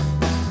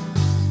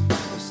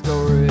 A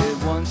story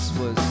once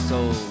was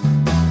sold.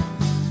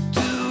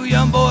 Two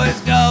young boys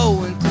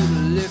going